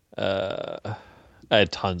B-Wing. I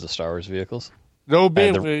had tons of Star Wars vehicles. No I had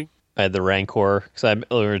big the- thing. I had the Rancor because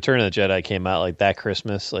Return of the Jedi came out like that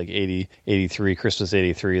Christmas, like 83, Christmas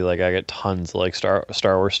 83. Like I got tons of like Star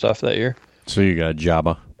Wars stuff that year. So you got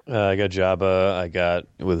Jabba. I got Jabba. I got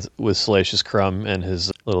with Salacious Crumb and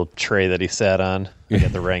his little tray that he sat on. I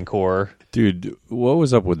got the Rancor. Dude, what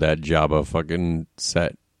was up with that Jabba fucking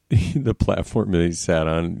set? The platform that he sat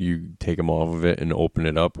on, you take him off of it and open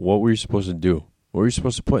it up. What were you supposed to do? What were you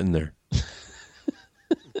supposed to put in there?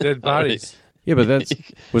 Dead bodies. Yeah, but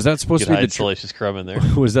was that supposed You to could be hide the Salacious Crumb in there.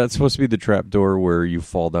 was that supposed to be the trap door where you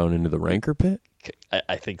fall down into the rancor pit?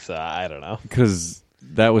 I think so. I don't know. Because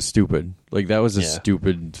that was stupid. Like that was a Yeah.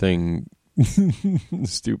 stupid thing.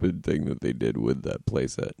 Stupid thing that they did with that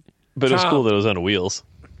playset. But it was Tom. cool that it was on wheels.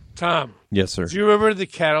 Tom, Yes, sir. do you remember the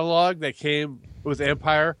catalog that came with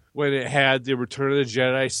Empire when it had the Return of the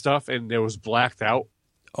Jedi stuff and it was blacked out?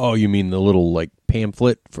 Oh, you mean the little like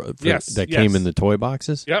pamphlet that came in the toy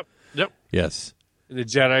boxes? Yep. Yes. And the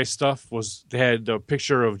Jedi stuff they had a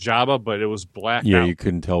picture of Jabba, but it was blacked Yeah, out. you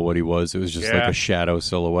couldn't tell what he was. It was just like Yeah. a shadow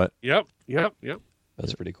silhouette. Yep.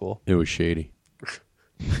 That's pretty cool. It was shady.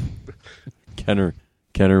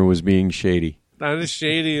 Kenner was being shady. Not as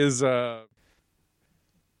shady as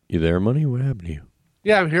You there, Money? What happened to you?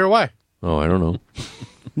 yeah, I'm here. Why? Oh, I don't know.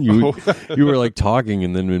 You were like talking,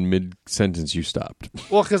 and then in mid sentence you stopped.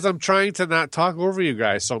 Well, because I'm trying to not talk over you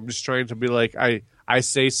guys, so I'm just trying to be like I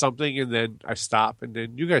say something and then I stop and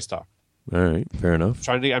then you guys talk. All right, fair enough.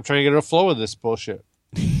 I'm trying to get a flow of this bullshit.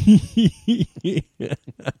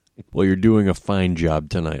 Well, you're doing a fine job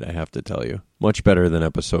tonight, I have to tell you. Much better than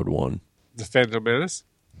episode 1. The Phantom Menace.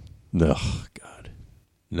 Oh, God.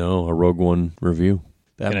 No, a Rogue One review.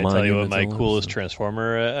 That Can I tell you what monumental my coolest episode.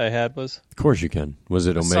 Transformer I had was? Of course you can. Was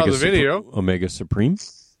it saw Omega the video. Omega Supreme?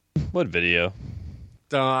 What video?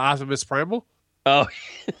 The Optimus Primal. Oh,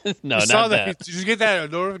 no, You saw not that. Did you get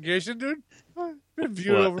that notification, dude? Been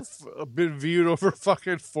viewed What? over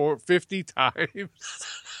fucking 50 times.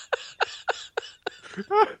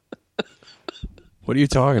 What are you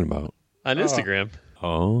talking about? On Instagram.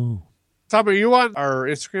 Oh. Tom, are you on our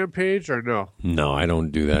Instagram page or no? No, I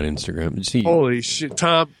don't do that Instagram. See, Holy shit,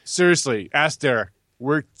 Tom! Seriously, ask Derek.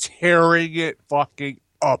 We're tearing it fucking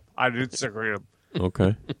up on Instagram.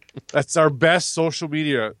 okay. That's our best social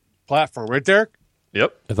media platform, right, Derek?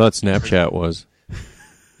 Yep. I thought Snapchat was.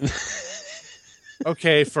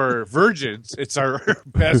 Okay, for virgins, it's our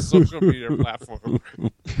best social media platform.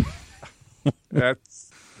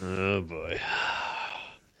 That's Oh boy.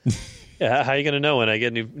 Yeah, how are you gonna know when I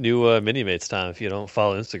get new mini mates, Tom? If you don't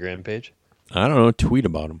follow Instagram page. I don't know. Tweet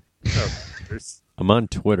about them. stickers. I'm on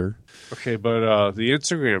Twitter. Okay, but the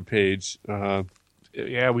Instagram page,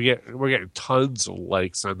 yeah, we're getting tons of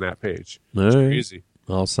likes on that page. All It's right. crazy.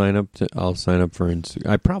 I'll sign up for Instagram.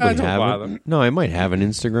 I probably don't have bother. it. No, I might have an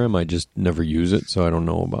Instagram. I just never use it, so I don't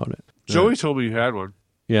know about it. Joey told me you had one.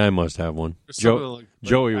 Yeah, I must have one. Something like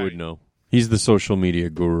Joey that. would know. He's the social media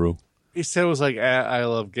guru. He said it was like I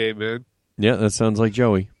love gay men. Yeah, that sounds like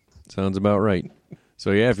Joey. Sounds about right.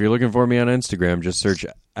 So yeah, if you're looking for me on Instagram, just search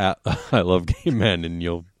at I love gay men and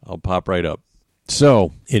I'll pop right up.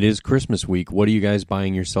 So it is Christmas week. What are you guys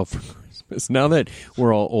buying yourself for Christmas? Now that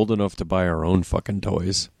we're all old enough to buy our own fucking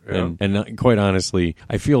toys, Yeah. and quite honestly,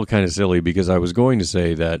 I feel kind of silly because I was going to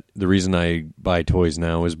say that the reason I buy toys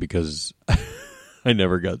now is because I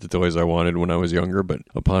never got the toys I wanted when I was younger. But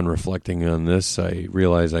upon reflecting on this, I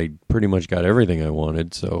realize I pretty much got everything I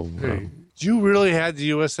wanted. So You really had the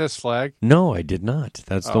USS Flag? no, I did not.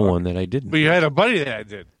 That's the one that I didn't. But you had a buddy that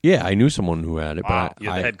did. Yeah, I knew someone who had it. Wow. But You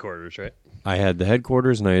had the headquarters, right? I had the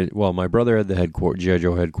headquarters, and my brother had the G.I.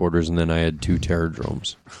 Joe headquarters, and then I had 2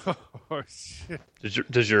 Terradromes. Oh, shit.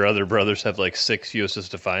 Does your other brothers have like 6 USS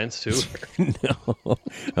Defiance too? No.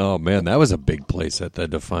 Oh, man, that was a big place at the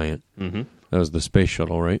Defiant. Mm-hmm. That was the space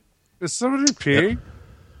shuttle, right? Is somebody peeing?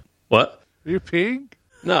 What? Are you peeing?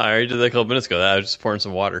 No, I already did that a couple minutes ago. I was just pouring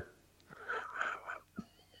some water.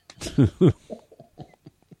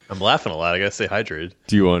 I'm laughing a lot. I gotta stay hydrated.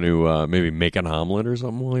 Do you want to maybe make an omelet or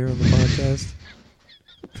something while you're on the podcast?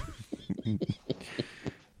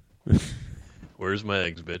 Where's my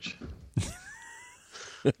eggs, bitch?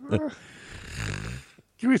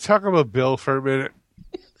 Can we talk about Bill for a minute?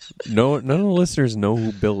 No, none of the listeners know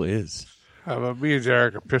who Bill is. Me and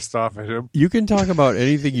Derek are pissed off at him. You can talk about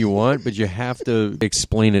anything you want, but you have to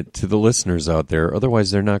explain it to the listeners out there.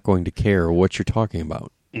 Otherwise, they're not going to care what you're talking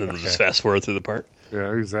about. And then just fast forward through the part.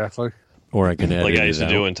 Yeah, exactly. Or I can edit Like I it used to out.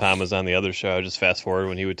 do when Tom was on the other show. I just fast forward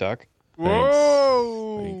when he would talk.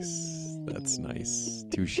 Whoa! Thanks. That's nice.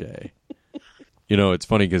 Touche. You know, it's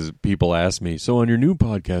funny because people ask me, so on your new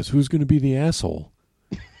podcast, who's going to be the asshole?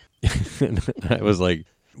 And I was like,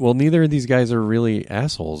 well, neither of these guys are really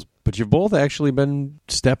assholes, but you've both actually been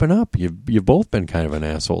stepping up. You've both been kind of an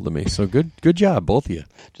asshole to me. So good job, both of you.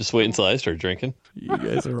 Just wait until I start drinking. You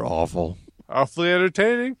guys are awful. Awfully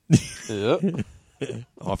entertaining. Yep.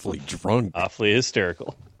 Awfully drunk. Awfully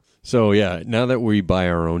hysterical. So, yeah, now that we buy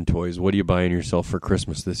our own toys, what are you buying yourself for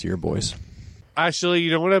Christmas this year, boys? Actually,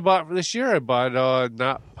 you know what I bought for this year? I bought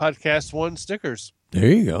Not Podcast 1 stickers. There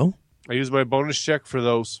you go. I used my bonus check for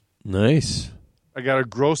those. Nice. I got a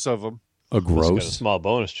gross of them. A Just got a gross. small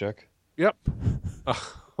bonus check. Yep.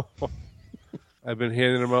 I've been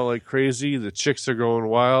handing them out like crazy. The chicks are going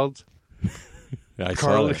wild. I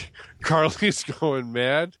saw that. Carly's going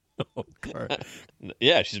mad.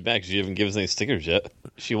 Yeah, she's back. She haven't given us any stickers yet.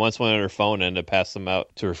 She wants one on her phone and to pass them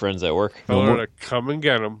out to her friends at work. Tell more- her to come and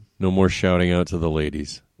get them. No more shouting out to the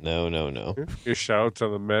ladies. No. You shout out to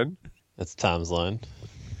the men. That's Tom's line.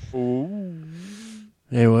 Ooh.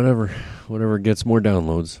 Hey, whatever gets more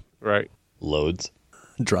downloads. Right. Loads.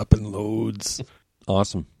 Dropping loads.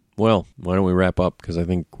 Awesome. Well, why don't we wrap up? Because I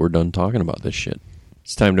think we're done talking about this shit.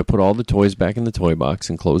 It's time to put all the toys back in the toy box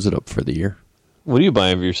and close it up for the year. What are you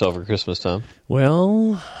buying for yourself for Christmas, Tom?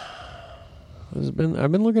 Well, I've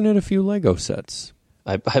been looking at a few Lego sets.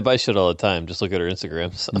 I buy shit all the time. Just look at her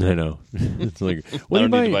Instagram. So. I know. It's like, I don't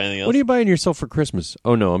need to buy anything else. what are you buying yourself for Christmas?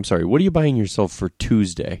 Oh, no, I'm sorry. What are you buying yourself for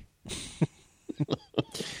Tuesday?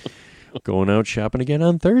 Going out shopping again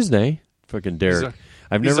on Thursday. Fucking Derek.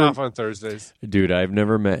 He's off on Thursdays. Dude, I've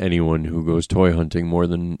never met anyone who goes toy hunting more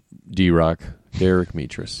than D-Rock, Derek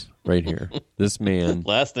Metris, right here. This man.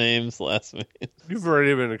 Last names. You've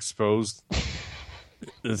already been exposed.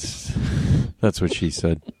 That's what she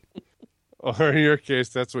said. Or in your case,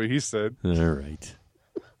 that's what he said. All right.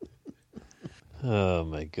 Oh,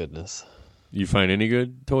 my goodness. You find any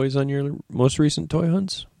good toys on your most recent toy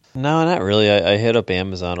hunts? No, not really. I hit up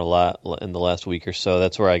Amazon a lot in the last week or so.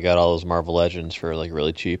 That's where I got all those Marvel Legends for like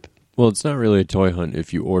really cheap. Well, it's not really a toy hunt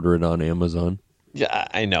if you order it on Amazon. Yeah,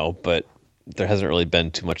 I know, but there hasn't really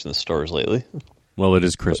been too much in the stores lately. Well, it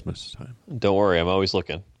is Christmas time. Don't worry, I'm always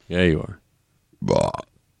looking. Yeah, you are.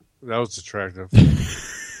 That was attractive.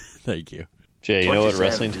 Thank you. Jay, you know what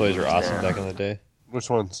wrestling toys were awesome back in the day? Which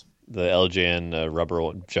ones? The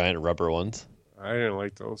LJN giant rubber ones. I didn't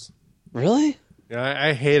like those. Really? Yeah,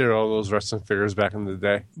 I hated all those wrestling figures back in the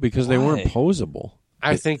day. Because they weren't Why? posable.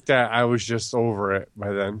 I think that I was just over it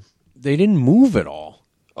by then. They didn't move at all.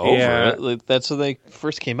 Over Yeah. it? Like, that's when they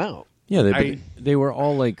first came out. Yeah, they were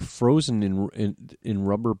all like frozen in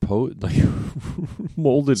rubber like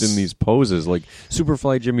molded in these poses. Like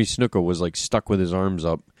Superfly Jimmy Snuka was like stuck with his arms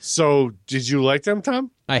up. So, did you like them,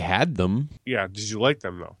 Tom? I had them. Yeah, did you like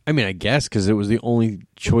them though? I mean, I guess because it was the only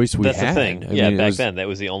choice we That's had. the thing. I Yeah, mean, back then that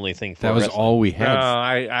was the only thing. For that was wrestling. all we had.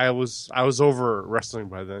 I was over wrestling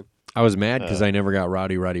by then. I was mad because I never got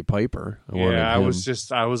Roddy Piper. I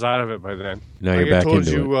was out of it by then. Now you're like back I told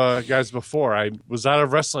into you guys before, I was out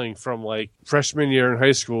of wrestling from like freshman year in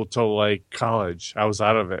high school till like college. I was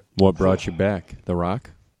out of it. What brought you back? The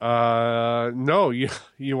Rock? No, you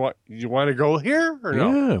want to go here or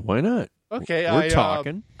no? Yeah, why not? Okay, We're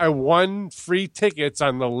talking. I won free tickets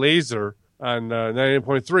on the Laser on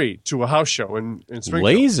 98.3 to a house show in Springfield.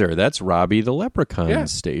 Laser, that's Robbie the Leprechaun Yeah.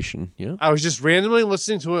 station. Yeah. I was just randomly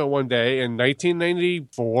listening to it one day in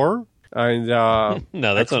 1994, and No,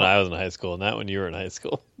 that's when I was in high school, not when you were in high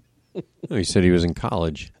school. Oh, he said he was in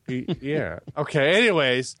college. yeah. Okay.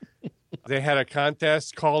 Anyways, they had a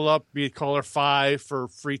contest. Call up, be caller 5 for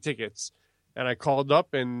free tickets, and I called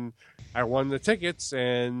up and I won the tickets,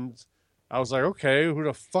 and I was like, okay, who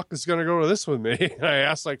the fuck is going to go to this with me? And I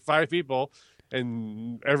asked like 5 people,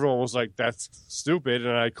 and everyone was like, that's stupid.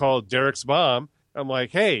 And I called Derek's mom. I'm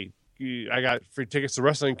like, hey, I got free tickets to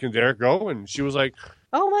wrestling. Can Derek go? And she was like,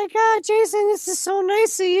 oh my God, Jason, this is so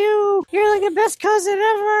nice of you. You're like the best cousin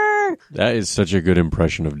ever. That is such a good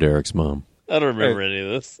impression of Derek's mom. I don't remember any of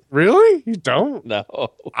this. really? You don't? No.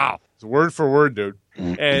 Wow. It's word for word, dude.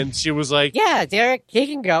 And she was like, Yeah, Derek, he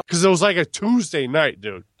can go. because it was like a Tuesday night,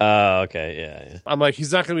 dude. Oh, okay, yeah. I'm like,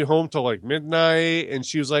 he's not going to be home till like midnight. And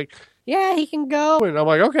she was like, Yeah, he can go. and I'm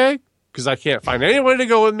like, okay, because I can't find anyone to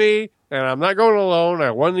go with me. And I'm not going alone.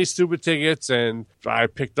 I won these stupid tickets, and I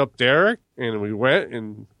picked up Derek, and we went,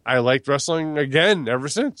 and I liked wrestling again ever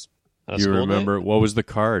since. On a Do you school remember night? what was the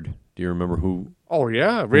card? Do you remember who? Oh,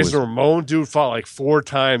 yeah. Razor Ramon, dude, fought like 4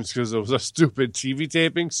 times because it was a stupid TV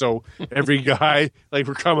taping. So every guy like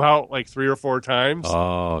would come out like 3 or 4 times.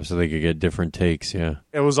 Oh, so they could get different takes. Yeah.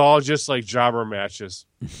 It was all just like jobber matches.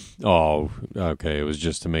 Oh, okay. It was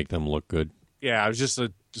just to make them look good. Yeah, it was just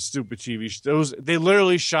a stupid TV show. They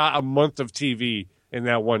literally shot a month of TV in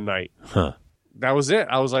that one night. Huh. That was it.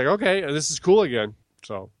 I was like, okay, this is cool again.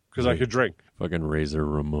 So, because I could drink. Fucking Razor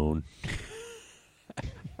Ramon.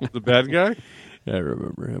 The bad guy? I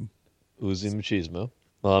remember him. Uzi Machismo.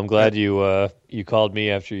 Well, I'm glad you called me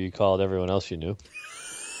after you called everyone else you knew.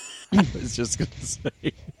 I was just going to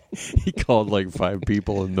say, he called like 5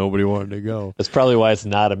 people and nobody wanted to go. That's probably why it's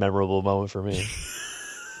not a memorable moment for me.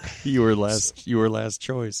 You were last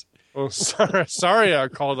choice. Oh, sorry I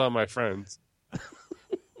called on my friends.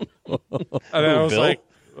 And then I was Bill? like,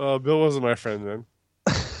 Bill wasn't my friend then.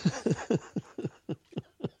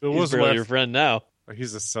 Bill He's wasn't barely your friend now.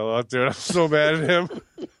 He's a sellout, dude. I'm so mad at him.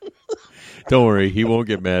 Don't worry, he won't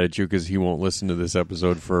get mad at you because he won't listen to this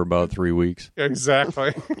episode for about 3 weeks.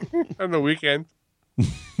 Exactly. On the weekend.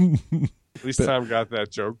 At least Tom got that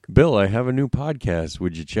joke. Bill, I have a new podcast.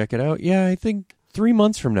 Would you check it out? Yeah, I think 3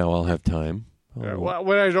 months from now I'll have time. Yeah,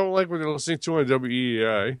 what I don't like when they're listening to on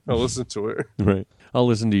WEI, I'll listen to it. Right. I'll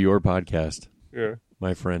listen to your podcast, Yeah.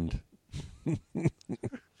 my friend.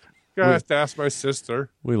 Gotta have to ask my sister.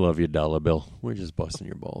 We love you, Dollar Bill. We're just busting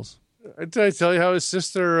your balls. Did I tell you how his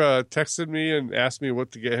sister texted me and asked me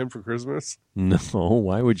what to get him for Christmas? No,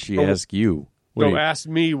 why would she ask you? What do No, you- ask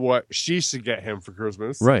me what she should get him for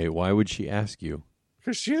Christmas. Right, why would she ask you?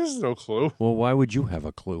 Because she has no clue. Well, why would you have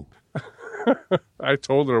a clue? I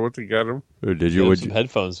told her what to get him. Or did Get you? him Would some you?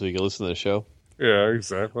 headphones so you can listen to the show. Yeah,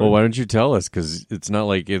 exactly. Well, why don't you tell us? Because it's not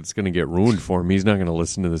like it's going to get ruined for him. He's not going to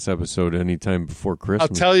listen to this episode anytime before Christmas.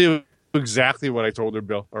 I'll tell you exactly what I told her,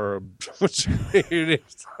 Bill. Or what's your name?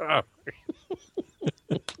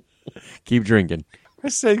 Keep drinking. I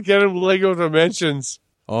said get him Lego Dimensions.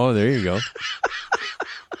 Oh, there you go.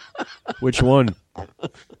 Which one?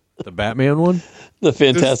 The Batman one? The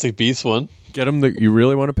Fantastic Beasts one. Get him the. You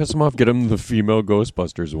really want to piss him off? Get him the female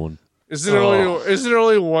Ghostbusters one. Isn't it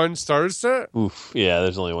only one starter set? Oof. Yeah,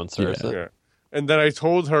 there's only one service. Yeah. And then I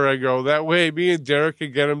told her, I go, that way me and Derek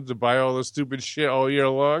can get him to buy all the stupid shit all year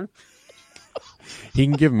long. He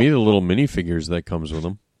can give me the little minifigures that comes with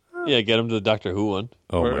him. Yeah, get him to the Doctor Who one.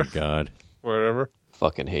 Oh my God! Whatever.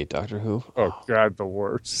 Fucking hate Doctor Who. Oh God, the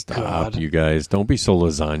worst. Stop, you guys! Don't be so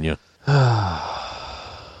lasagna.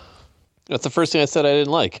 That's the first thing I said I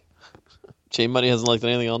didn't like. Chain Money hasn't liked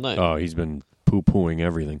anything all night. Oh, he's been poo-pooing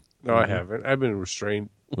everything No, I haven't. I've been restrained.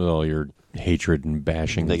 with all your hatred and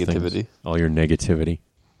bashing, of Negativity. things. All your negativity.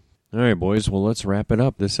 All right, boys. Well, let's wrap it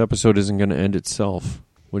up. This episode isn't going to end itself.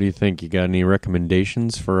 What do you think? You got any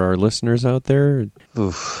recommendations for our listeners out there?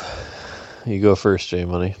 Oof. You go first, Chain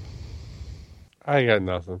Money. I got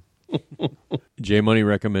nothing. J Money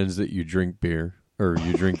recommends that you drink beer or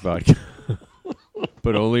you drink vodka,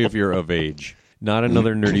 but only if you're of age. Not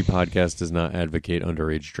Another Nerdy Podcast does not advocate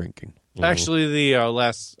underage drinking. Actually, I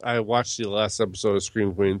watched the last episode of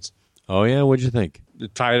Scream Queens. Oh yeah, what'd you think?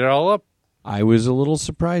 It tied it all up. I was a little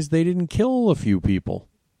surprised they didn't kill a few people.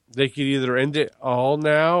 They could either end it all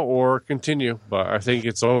now or continue, but I think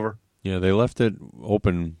it's over. Yeah, they left it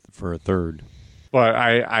open for a third. But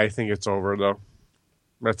I think it's over, though.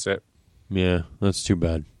 That's it. Yeah, that's too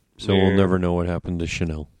bad. So we'll never know what happened to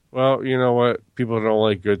Chanel. Well, you know what? People don't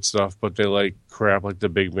like good stuff, but they like crap like The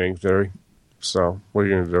Big Bang Theory. So, what are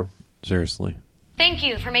you going to do? Seriously. Thank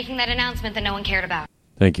you for making that announcement that no one cared about.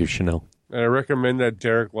 Thank you, Chanel. And I recommend that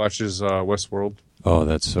Derek watches Westworld. Oh,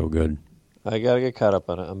 that's so good. I got to get caught up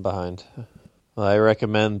on it. I'm behind. Well, I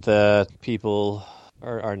recommend that people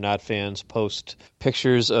are not fans post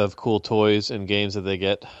pictures of cool toys and games that they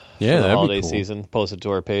get for the holiday season. Post it to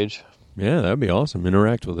our page. Yeah, that'd be awesome.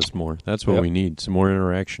 Interact with us more. That's what we need. Some more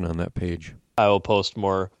interaction on that page. I will post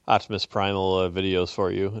more Optimus Primal videos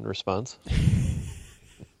for you in response.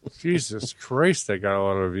 Jesus Christ, that got a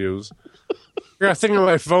lot of views. I got a thing on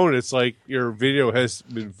my phone. It's like your video has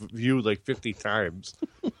been viewed like 50 times.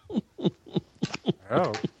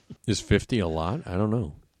 Oh. Is 50 a lot? I don't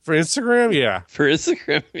know. For Instagram, yeah. For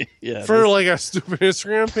Instagram, yeah. For like a stupid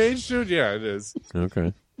Instagram page, dude, yeah, it is.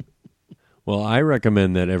 Okay. Well, I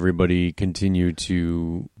recommend that everybody continue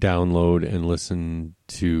to download and listen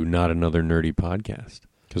to Not Another Nerdy Podcast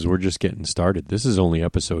because we're just getting started. This is only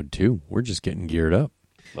episode 2. We're just getting geared up.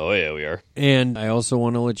 Oh, yeah, we are. And I also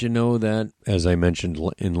want to let you know that, as I mentioned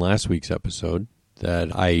in last week's episode, that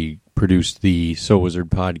I produced the So Wizard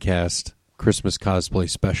Podcast Christmas Cosplay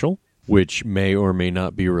Special, which may or may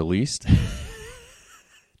not be released.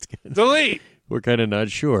 Delete! We're kind of not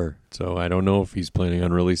sure, so I don't know if he's planning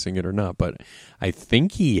on releasing it or not, but I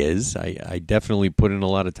think he is. I definitely put in a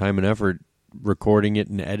lot of time and effort recording it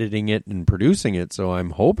and editing it and producing it, so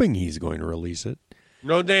I'm hoping he's going to release it.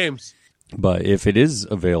 No names. But if it is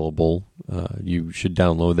available, you should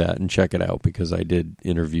download that and check it out because I did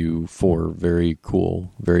interview 4 very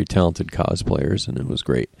cool, very talented cosplayers, and it was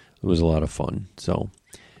great. It was a lot of fun, so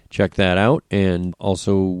check that out, and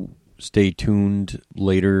also stay tuned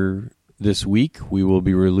later this week. We will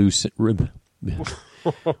be releasing...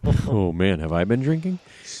 Oh, man, have I been drinking?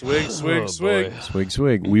 Swig, swig, swig. Swig,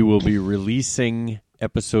 swig. We will be releasing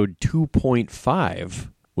episode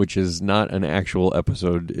 2.5, which is not an actual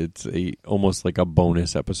episode. It's almost like a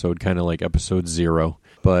bonus episode, kind of like episode 0.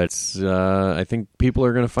 But I think people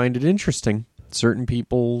are going to find it interesting. Certain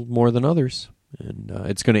people more than others. And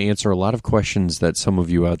it's going to answer a lot of questions that some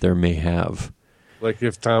of you out there may have. Like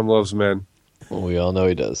if Tom loves men. Well, we all know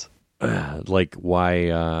he does. Like why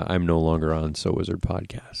I'm no longer on So Wizard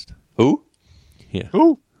Podcast. Who? Yeah.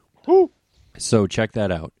 Who? So check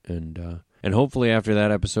that out. And hopefully after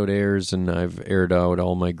that episode airs and I've aired out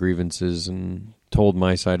all my grievances and told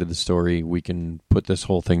my side of the story, we can put this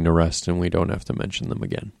whole thing to rest and we don't have to mention them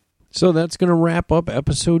again. So that's going to wrap up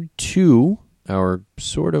episode 2. Our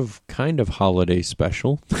sort of kind of holiday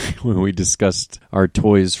special when we discussed our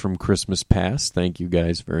toys from Christmas past. Thank you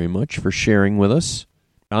guys very much for sharing with us.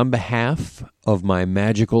 On behalf of my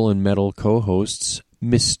magical and metal co-hosts,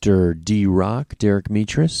 Mr. D-Rock, Derek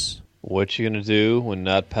Mitras. What you gonna do when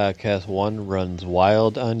Not Podcast 1 runs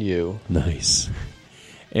wild on you? Nice.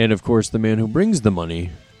 And of course, the man who brings the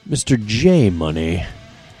money, Mr. J Money.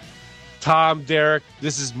 Tom, Derek,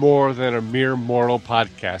 this is more than a mere mortal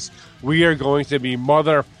podcast. We are going to be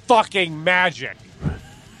motherfucking magic.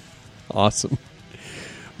 Awesome.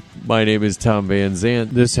 My name is Tom Van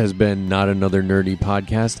Zant. This has been Not Another Nerdy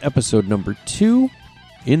Podcast, episode number 2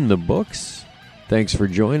 in the books. Thanks for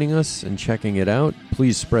joining us and checking it out.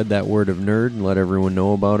 Please spread that word of nerd and let everyone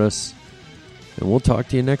know about us. And we'll talk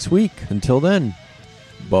to you next week. Until then,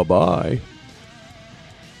 bye-bye.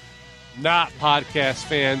 Not podcast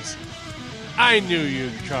fans. I knew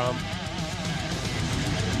you'd come.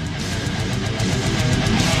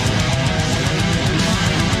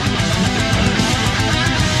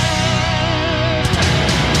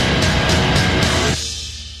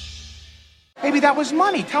 Maybe that was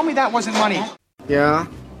money. Tell me that wasn't money. Yeah,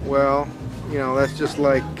 well, that's just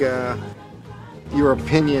like your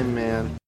opinion, man.